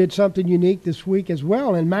Tour did something unique this week as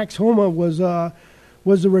well, and Max Homa was the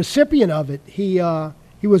recipient of it. He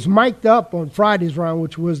was mic'd up on Friday's round,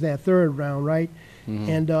 which was that third round, right?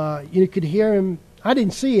 And you could hear him. I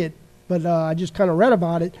didn't see it, but I just kind of read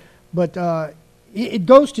about it. But it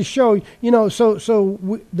goes to show, the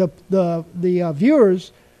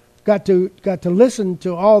viewers got to listen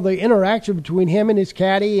to all the interaction between him and his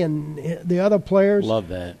caddy and the other players. Love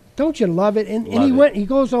that. Don't you love it? And he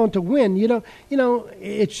goes on to win.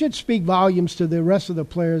 It should speak volumes to the rest of the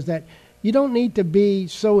players that you don't need to be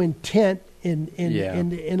so intent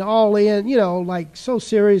and all in, like so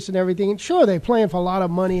serious and everything. And sure, they're playing for a lot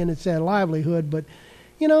of money and it's their livelihood, but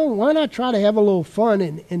why not try to have a little fun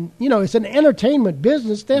and it's an entertainment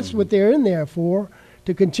business. That's what they're in there for,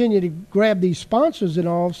 to continue to grab these sponsors and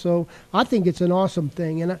all. So I think it's an awesome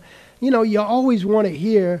thing. And you always want to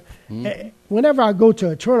hear, whenever I go to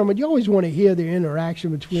a tournament, you always want to hear the interaction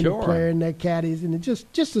between the player and their caddies, and it's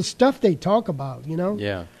just the stuff they talk about,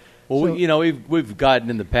 Yeah. Well, we've gotten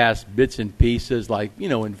in the past bits and pieces, like,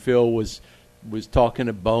 when Phil was talking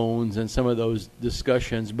to Bones and some of those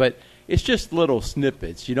discussions, but it's just little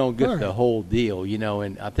snippets. You don't get the whole deal,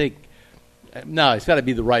 and I think, no, it's got to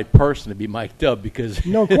be the right person to be mic'd up, because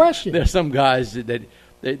no question. There's some guys that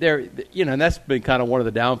they're and that's been kind of one of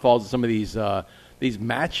the downfalls of some of these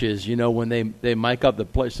matches, when they mic up the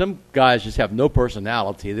play. Some guys just have no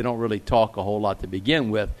personality. They don't really talk a whole lot to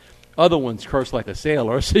begin with. Other ones curse like a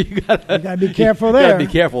sailor, so you gotta be careful there. Gotta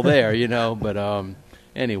be careful there, But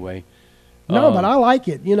anyway, no, but I like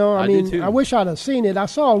it. I do too. I wish I'd have seen it. I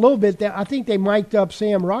saw a little bit there. I think they mic'd up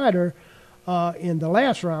Sam Ryder in the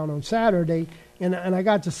last round on Saturday, and I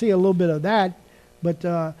got to see a little bit of that. But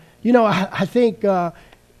I think.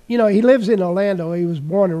 He lives in Orlando. He was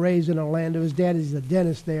born and raised in Orlando. His dad is a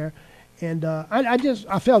dentist there. And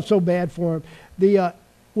I felt so bad for him.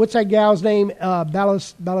 What's that gal's name?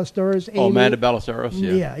 Ballesteros. Oh, Amanda Ballesteros,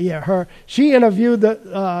 yeah. Yeah, her. She interviewed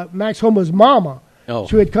Max Homa's mama. Oh.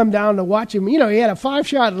 She had come down to watch him. He had a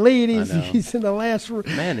 5-shot lead. He's in the last.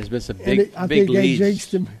 Man, there's been some I think big they leads.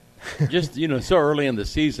 jinxed him. just, so early in the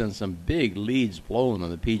season, some big leads blowing on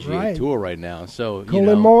the PGA Tour right now. So,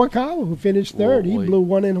 Colin Morikawa, who finished third, he blew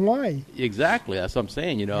one in Hawaii. Exactly. That's what I'm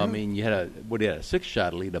saying. I mean, you had a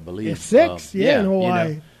 6-shot lead, I believe. Yeah, six, in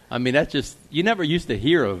Hawaii. I mean, that's just, you never used to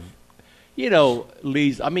hear of,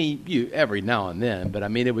 leads. I mean, every now and then, but I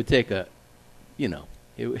mean, it would take a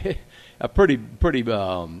pretty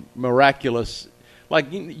miraculous.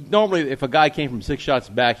 Like normally, if a guy came from 6 shots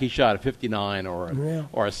back, he shot a 59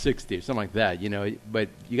 or a 60 or something like that. But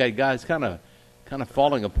you got guys kind of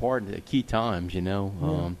falling apart at key times.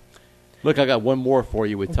 Look, I got one more for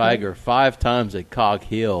you with Tiger. 5 times at Cog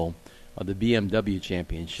Hill of the BMW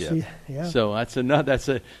Championship. So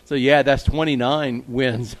that's 29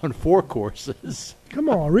 wins on 4 courses. Come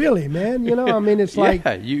on, really, man? I mean, it's like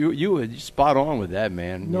you were spot on with that,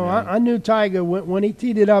 man. No, I knew Tiger when he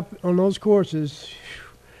teed it up on those courses.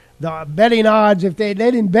 The betting odds, if they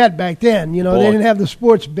didn't bet back then, they didn't have the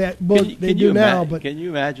sports bet book they do now. But can you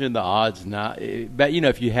imagine the odds now? But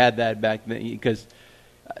if you had that back then, because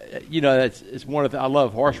it's one of I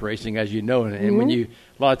love horse racing, as you know, and when a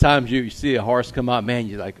lot of times you see a horse come out, man,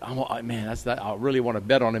 you're like, I really want to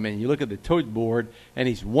bet on him, and you look at the tote board, and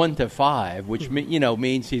he's 1 to 5, which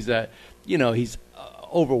means he's he's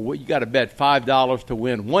over. You got to bet $5 to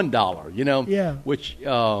win $1. Which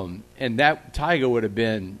and that Tiger would have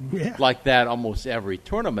been like that almost every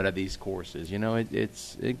tournament of these courses.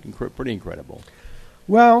 It's pretty incredible.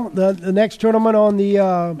 Well, the next tournament on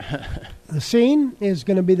the scene is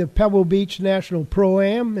going to be the Pebble Beach National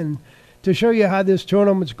Pro-Am. And to show you how this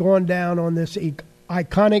tournament's going down on this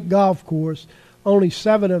iconic golf course, only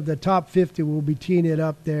 7 of the top 50 will be teeing it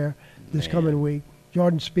up there this coming week.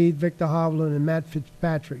 Jordan Spieth, Victor Hovland, and Matt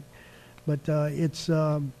Fitzpatrick. But it's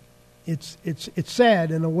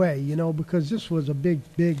sad in a way, because this was a big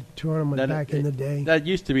tournament back in the day. That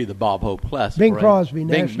used to be the Bob Hope Classic, Bing right? Crosby,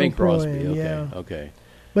 National Bing Crosby, Pro-Am, okay.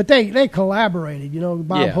 But they collaborated,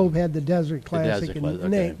 Bob Hope had the Desert Classic,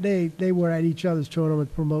 and they were at each other's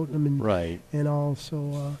tournament promoting them and all.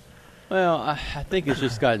 So, well, I think it's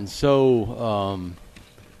just gotten so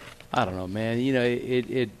I don't know, man.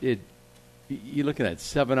 You're looking at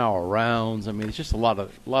 7-hour rounds. I mean, it's just a lot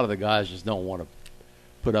of the guys just don't want to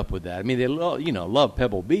put up with that. I mean, they love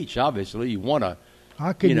Pebble Beach. Obviously, you want to.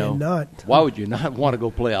 How can you not? Why would you not want to go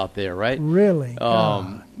play out there, right? Really?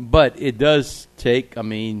 But it does take, a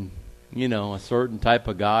certain type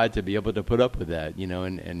of guy to be able to put up with that,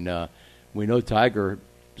 and we know Tiger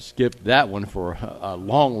skipped that one for a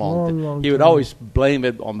long time. He would always blame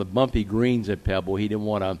it on the bumpy greens at Pebble. He didn't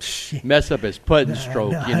want to mess up his putting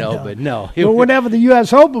stroke, but no. Well, whenever the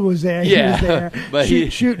U.S. Open was there, he was there but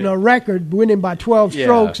shooting a record, winning by 12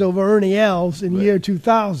 strokes over Ernie Els in year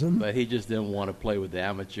 2000. But he just didn't want to play with the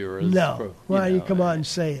amateurs. No. You come out and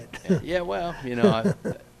say it. Well,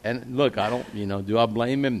 and look, I don't, do I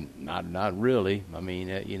blame him? Not really. I mean,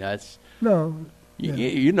 it's... No.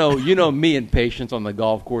 You know me and patience on the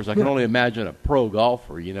golf course. I can only imagine a pro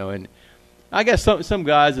golfer, and I guess some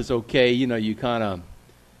guys it's okay. You kind of,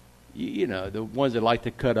 the ones that like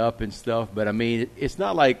to cut up and stuff. But I mean, it's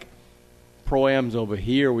not like pro-ams over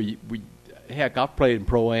here. Heck, I've played in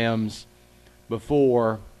pro-ams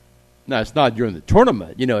before. No, it's not during the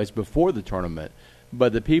tournament. It's before the tournament.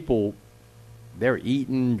 But the people, they're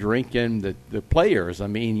eating, drinking. The players. I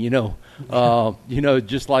mean,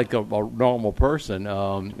 just like a normal person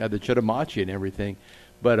at the Chitamachi and everything.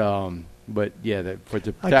 But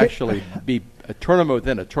to actually be a tournament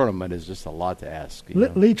within a tournament is just a lot to ask.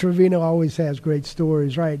 Lee Trevino always has great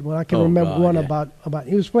stories, right? Well, I can remember one about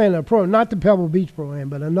he was playing a pro, not the Pebble Beach Pro-Am,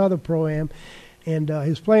 but another Pro-Am. And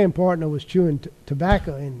his playing partner was chewing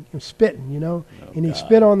tobacco and spitting, and he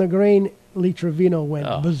spit on the green. Lee Trevino went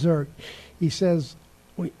berserk. He says,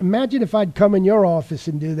 imagine if I'd come in your office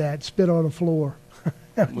and do that, spit on the floor.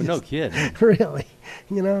 No kidding. Really,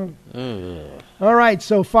 All right,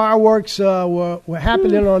 so fireworks were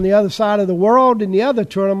happening on the other side of the world in the other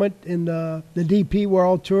tournament in the DP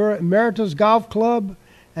World Tour. Emeritus Golf Club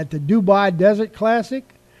at the Dubai Desert Classic.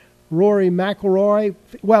 Rory McIlroy,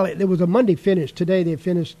 well, it was a Monday finish. Today they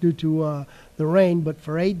finished due to the rain, but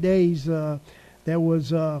for 8 days there was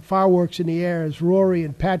fireworks in the air as Rory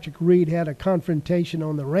and Patrick Reed had a confrontation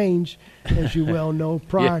on the range, as you well know,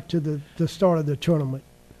 prior to the start of the tournament.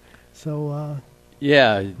 So,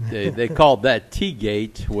 they called that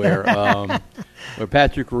T-Gate, where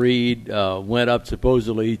Patrick Reed went up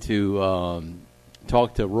supposedly to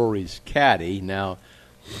talk to Rory's caddy. Now,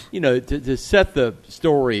 to set the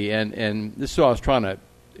story, and this is what I was trying to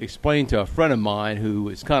explain to a friend of mine who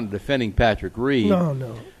is kind of defending Patrick Reed.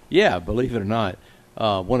 No. Yeah, believe it or not,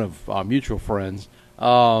 one of our mutual friends.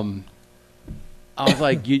 I I was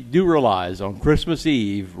like, you do realize on Christmas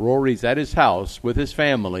Eve, Rory's at his house with his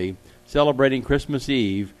family celebrating Christmas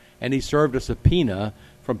Eve, and he served a subpoena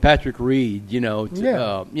from Patrick Reed, and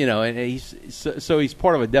he's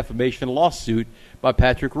part of a defamation lawsuit by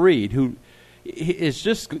Patrick Reed, who is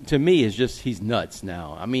just, to me, he's nuts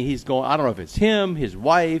now. I mean, he's going, I don't know if it's him, his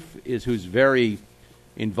wife who's very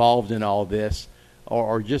involved in all this,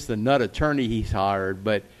 or just the nut attorney he's hired,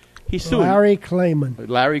 but he sued Larry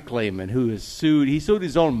Clayman, who is sued. He sued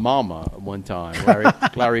his own mama one time.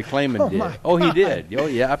 Larry Clayman did. Oh, he did. Oh,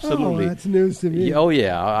 yeah, absolutely. Oh, that's news to me. Oh,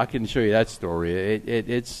 yeah, I can show you that story.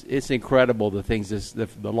 It's incredible the things the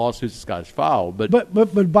lawsuits this guy's filed. But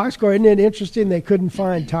Boxcar, isn't it interesting? They couldn't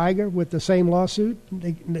find Tiger with the same lawsuit.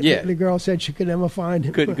 The girl said she could never find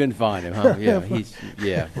him. Couldn't find him, huh?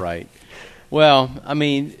 Yeah, right. Well, I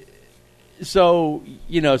mean, so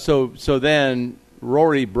then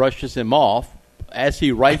Rory brushes him off, as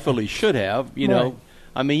he rightfully should have. Right.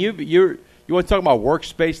 I mean, you want to talk about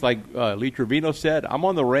workspace, like Lee Trevino said. I'm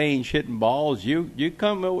on the range hitting balls. You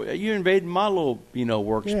invading my little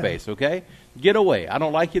workspace. Yeah. Okay, get away. I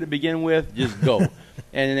don't like you to begin with. Just go.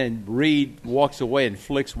 And then Reed walks away and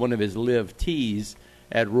flicks one of his live tees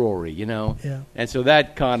at Rory. Yeah. And so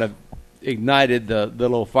that kind of ignited the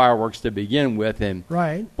little fireworks to begin with, and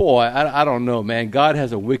right. Boy, I don't know, man. God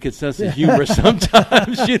has a wicked sense of humor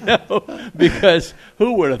sometimes, because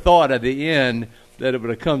who would have thought at the end that it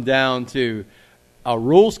would have come down to a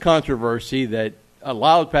rules controversy that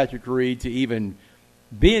allowed Patrick Reed to even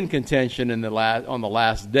be in contention on the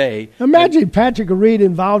last day. Imagine Patrick Reed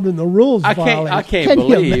involved in the rules. I can't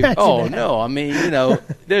believe. Oh that? No, I mean,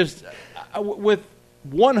 there's with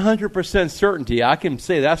 100% certainty, I can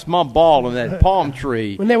say that's my ball in that palm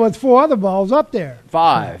tree. When there was 4 other balls up there.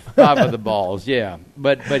 Five of the balls, yeah.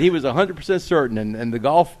 But he was 100% certain, and the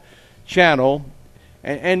Golf Channel,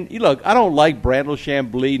 and look, I don't like Brandel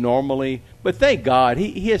Chambly normally, but thank God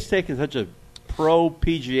he has taken such a pro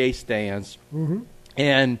PGA stance,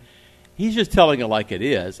 and he's just telling it like it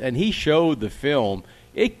is. And he showed the film;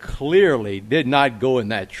 it clearly did not go in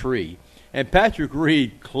that tree. And Patrick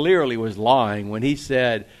Reed clearly was lying when he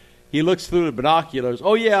said he looks through the binoculars.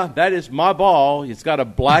 Oh, yeah, that is my ball. It's got a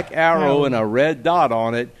black arrow and a red dot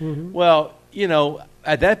on it. Mm-hmm. Well,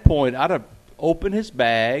 at that point, I'd have opened his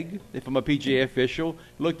bag if I'm a PGA official,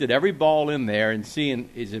 looked at every ball in there and seeing,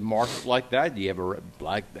 is it marked like that? Do you have a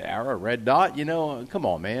black arrow, a red dot? Come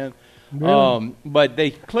on, man. Really? But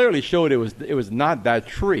they clearly showed it was not that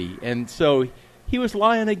tree. And so he was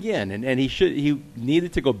lying again, and he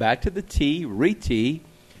needed to go back to the tee, re-tee,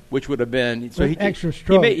 which would have been so extra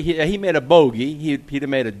stroke. He made a bogey. He'd have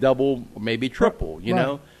made a double or maybe triple,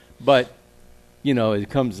 know. But it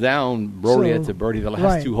comes down. Rory had to birdie the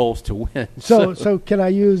last 2 holes to win. So can I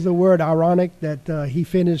use the word ironic that he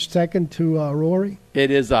finished second to Rory?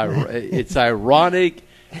 It is. It's ironic.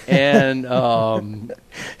 And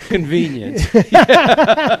convenient.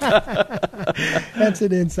 That's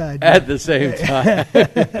an inside joke. At the same time.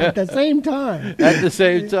 At the same time. At the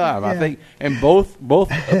same time, yeah. I think, and both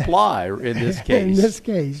apply in this case. In this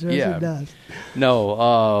case, yes, it does.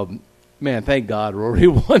 No, man, thank God Rory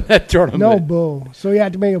won that tournament. No bull. So he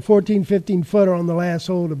had to make a 14, 15-footer on the last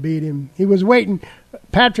hole to beat him. He was waiting.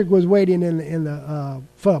 Patrick was waiting in the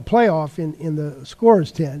for a playoff in the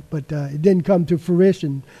scorer's tent, but it didn't come to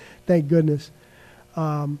fruition, thank goodness.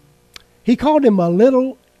 He called him a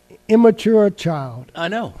little immature child. I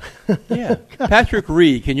know. Yeah. Patrick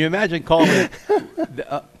Reed, can you imagine calling it?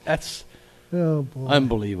 That's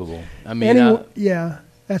unbelievable. I mean,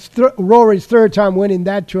 that's Rory's third time winning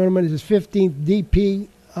that tournament. It's his 15th DP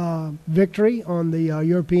victory on the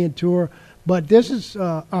European Tour. But this is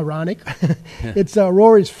ironic. It's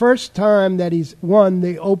Rory's first time that he's won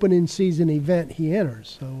the opening season event he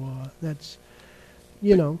enters. So that's,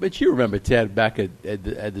 But you remember, Ted, back at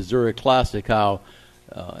the Zurich Classic, how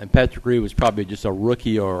and Patrick Reed was probably just a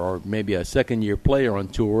rookie or maybe a second-year player on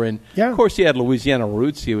tour. And, of course, he had Louisiana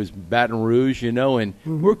roots. He was Baton Rouge, and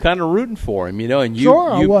we're kind of rooting for him, and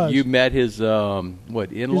you met his,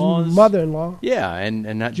 in-laws? His mother-in-law. Yeah,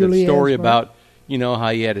 and that story about, how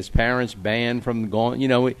he had his parents banned from going,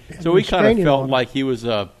 so we kind of felt like he was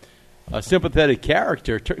a sympathetic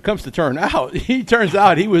character. Comes to turn out, he turns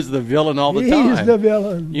out he was the villain all the time. He's the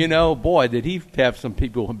villain. Boy, did he have some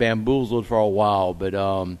people bamboozled for a while. But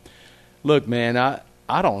look, man,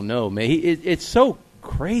 I don't know, man. It's so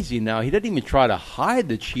crazy now. He doesn't even try to hide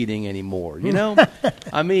the cheating anymore.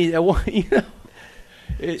 I mean,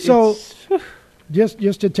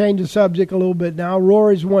 Just to change the subject a little bit now,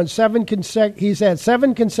 Rory's won he's had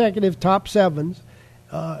 7 consecutive top 7s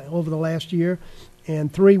over the last year,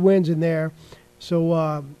 and 3 wins in there.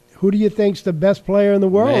 So Who do you think's the best player in the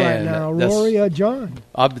world Man, right now, that's- Rory or John?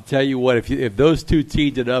 I'll tell you what. If those two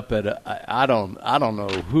teed it up at I don't know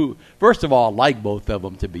who. First of all, I like both of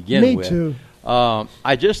them to begin Me with. too.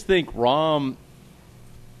 I just think Rahm.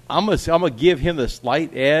 I'm gonna give him the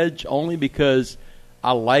slight edge only because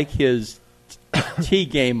I like his tee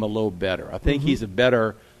game a little better. I think he's a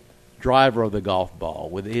better driver of the golf ball.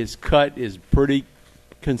 With his cut is pretty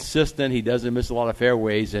consistent. He doesn't miss a lot of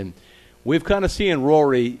fairways, and we've kind of seen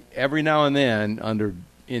Rory every now and then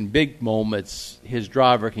in big moments. His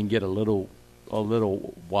driver can get a little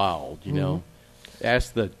wild. You know,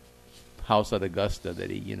 ask the house at Augusta that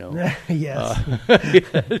he Yes.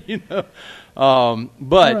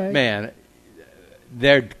 But Right. man,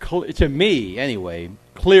 they're to me anyway.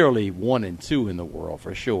 Clearly 1 and 2 in the world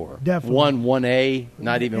for sure. Definitely. 1A,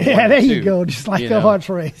 not even 1 Yeah, and there 2. you go. Just like the horse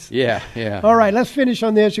race. Yeah, yeah. All right, let's finish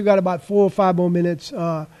on this. You got about 4 or 5 more minutes.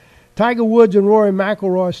 Tiger Woods and Rory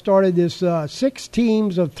McIlroy started this 6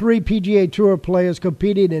 teams of 3 PGA Tour players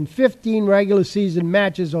competed in 15 regular season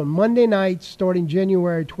matches on Monday nights starting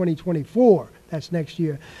January 2024. That's next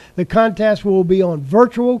year. The contest will be on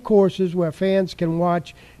virtual courses where fans can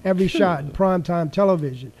watch every shot in primetime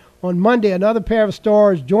television. On Monday, another pair of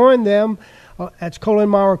stars joined them. That's Colin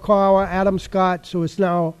Morikawa, Adam Scott. So it's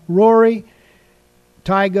now Rory,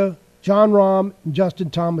 Tiger, John Rahm, and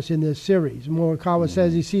Justin Thomas in this series. Morikawa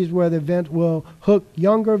says he sees where the event will hook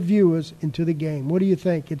younger viewers into the game. What do you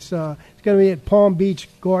think? It's going to be at Palm Beach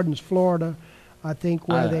Gardens, Florida, I think,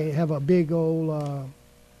 where they have a big old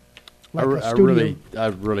I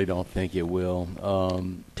really don't think it will.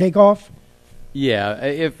 Take off. Yeah,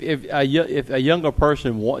 if a younger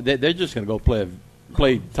person they're just going to go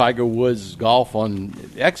play Tiger Woods golf on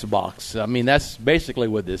Xbox. I mean, that's basically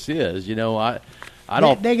what this is. You know, I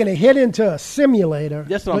don't. They're going to hit into a simulator.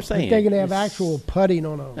 That's what I'm saying. They're going to have actual putting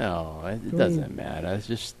on a. No, it doesn't matter.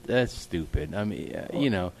 That's stupid. I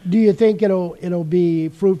mean, Do you think it'll be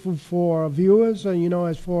fruitful for viewers?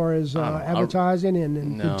 As far as advertising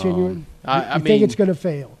and no. continuing. I think mean, it's going to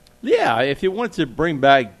fail. Yeah, if you want to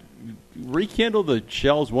rekindle the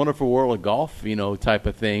Shell's Wonderful World of Golf, type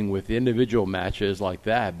of thing with individual matches like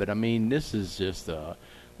that. But I mean, this is just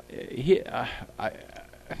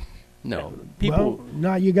no people. Well,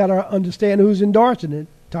 now you got to understand who's endorsing it: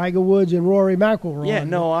 Tiger Woods and Rory McIlroy. Yeah,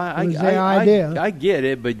 no, I get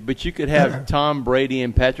it, but you could have Tom Brady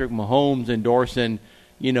and Patrick Mahomes endorsing,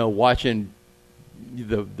 watching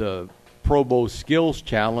the Pro Bowl Skills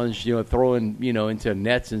Challenge, throwing into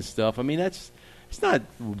nets and stuff. I mean, it's not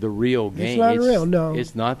the real game. It's not real, no.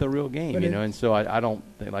 It's not the real game, and so I don't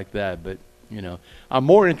think like that. But I'm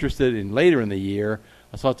more interested in later in the year.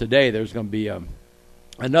 I saw today there's going to be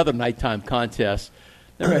another nighttime contest.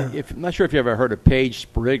 I'm not sure if you ever heard of Paige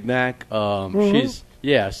Sprignac.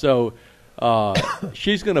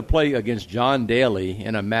 She's going to play against John Daly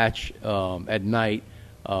in a match at night,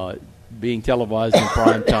 being televised in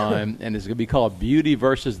prime time, and it's going to be called Beauty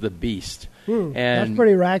versus the Beast. And that's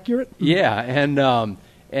pretty accurate. Yeah, and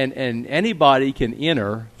anybody can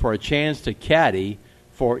enter for a chance to caddy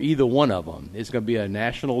for either one of them. It's going to be a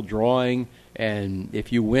national drawing, and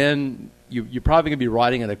if you win, you're probably going to be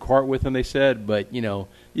riding in a cart with them, they said, but, you're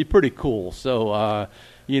pretty cool. So, I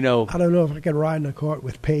don't know if I can ride in a cart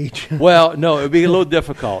with Paige. Well, no, it would be a little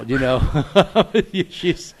difficult,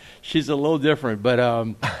 She's a little different, but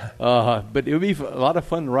it would be a lot of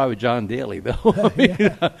fun to ride with John Daly, though.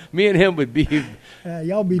 Me and him would be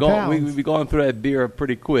y'all be pals. We would be going through that beer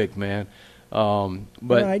pretty quick, man. But all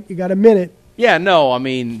right, you got a minute. Yeah, no, I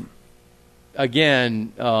mean,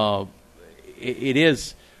 again, it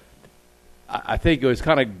is. I think it was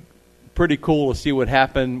kind of pretty cool to see what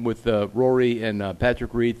happened with the Rory and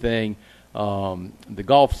Patrick Reed thing. The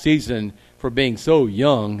golf season, for being so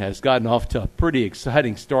young, has gotten off to a pretty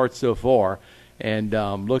exciting start so far, and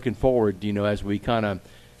looking forward, as we kind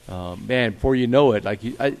of, before you know it,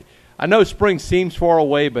 I know spring seems far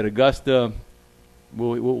away, but Augusta,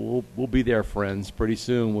 we'll be there, friends. Pretty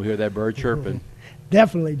soon, we'll hear that bird chirping.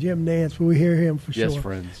 Definitely, Jim Nance. We'll hear him for sure. Yes,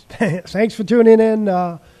 friends. Thanks for tuning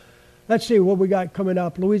in. Let's see what we got coming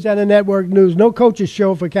up. Louisiana Network News. No coaches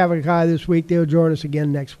show for Catholic High this week. They'll join us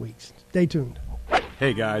again next week. Stay tuned.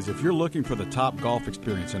 Hey guys, if you're looking for the top golf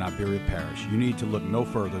experience in Iberia Parish, you need to look no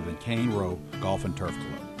further than KANE Golf and Turf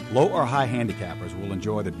Club. Low or high handicappers will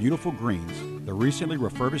enjoy the beautiful greens, the recently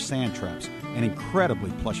refurbished sand traps, and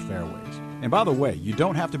incredibly plush fairways. And by the way, you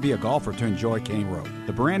don't have to be a golfer to enjoy KANE Row.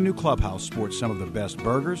 The brand new clubhouse sports some of the best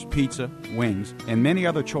burgers, pizza, wings, and many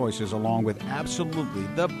other choices, along with absolutely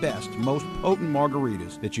the best, most potent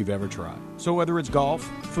margaritas that you've ever tried. So whether it's golf,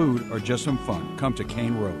 food, or just some fun, come to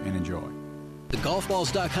KANE Row and enjoy. The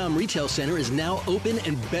GolfBalls.com retail center is now open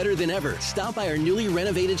and better than ever. Stop by our newly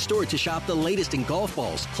renovated store to shop the latest in golf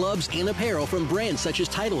balls, clubs, and apparel from brands such as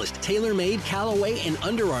Titleist, TaylorMade, Callaway, and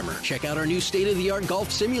Under Armour. Check out our new state-of-the-art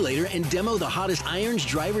golf simulator and demo the hottest irons,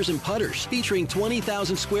 drivers, and putters. Featuring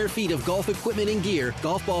 20,000 square feet of golf equipment and gear,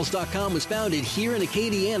 GolfBalls.com was founded here in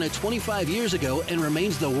Acadiana 25 years ago and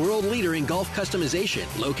remains the world leader in golf customization.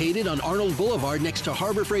 Located on Arnold Boulevard next to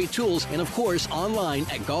Harbor Freight Tools and, of course, online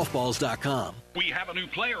at GolfBalls.com. We have a new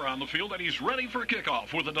player on the field, and he's ready for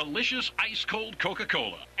kickoff with a delicious ice-cold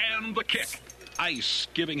Coca-Cola and the kick. Ice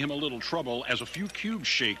giving him a little trouble as a few cubes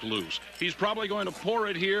shake loose. He's probably going to pour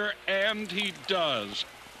it here, and he does.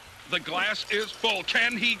 The glass is full.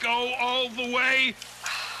 Can he go all the way?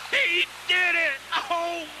 He did it!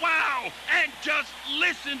 Oh, wow! And just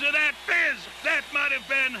listen to that fizz! That might have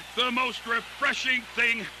been the most refreshing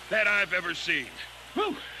thing that I've ever seen.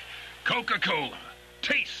 Whew. Coca-Cola.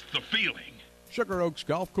 Taste the feeling. Sugar Oaks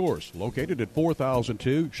Golf Course, located at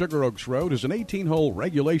 4002 Sugar Oaks Road, is an 18-hole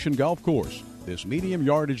regulation golf course. This medium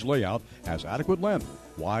yardage layout has adequate length,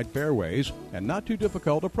 wide fairways, and not too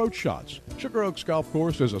difficult approach shots. Sugar Oaks Golf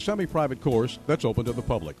Course is a semi-private course that's open to the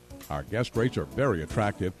public. Our guest rates are very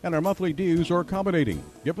attractive, and our monthly dues are accommodating.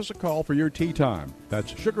 Give us a call for your tee time.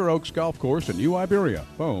 That's Sugar Oaks Golf Course in New Iberia.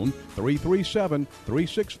 Phone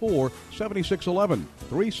 337-364-7611.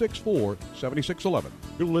 364-7611.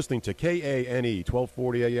 You're listening to KANE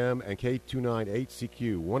 1240 AM and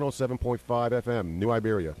K298CQ 107.5 FM, New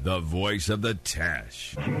Iberia. The voice of the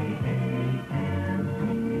Tash.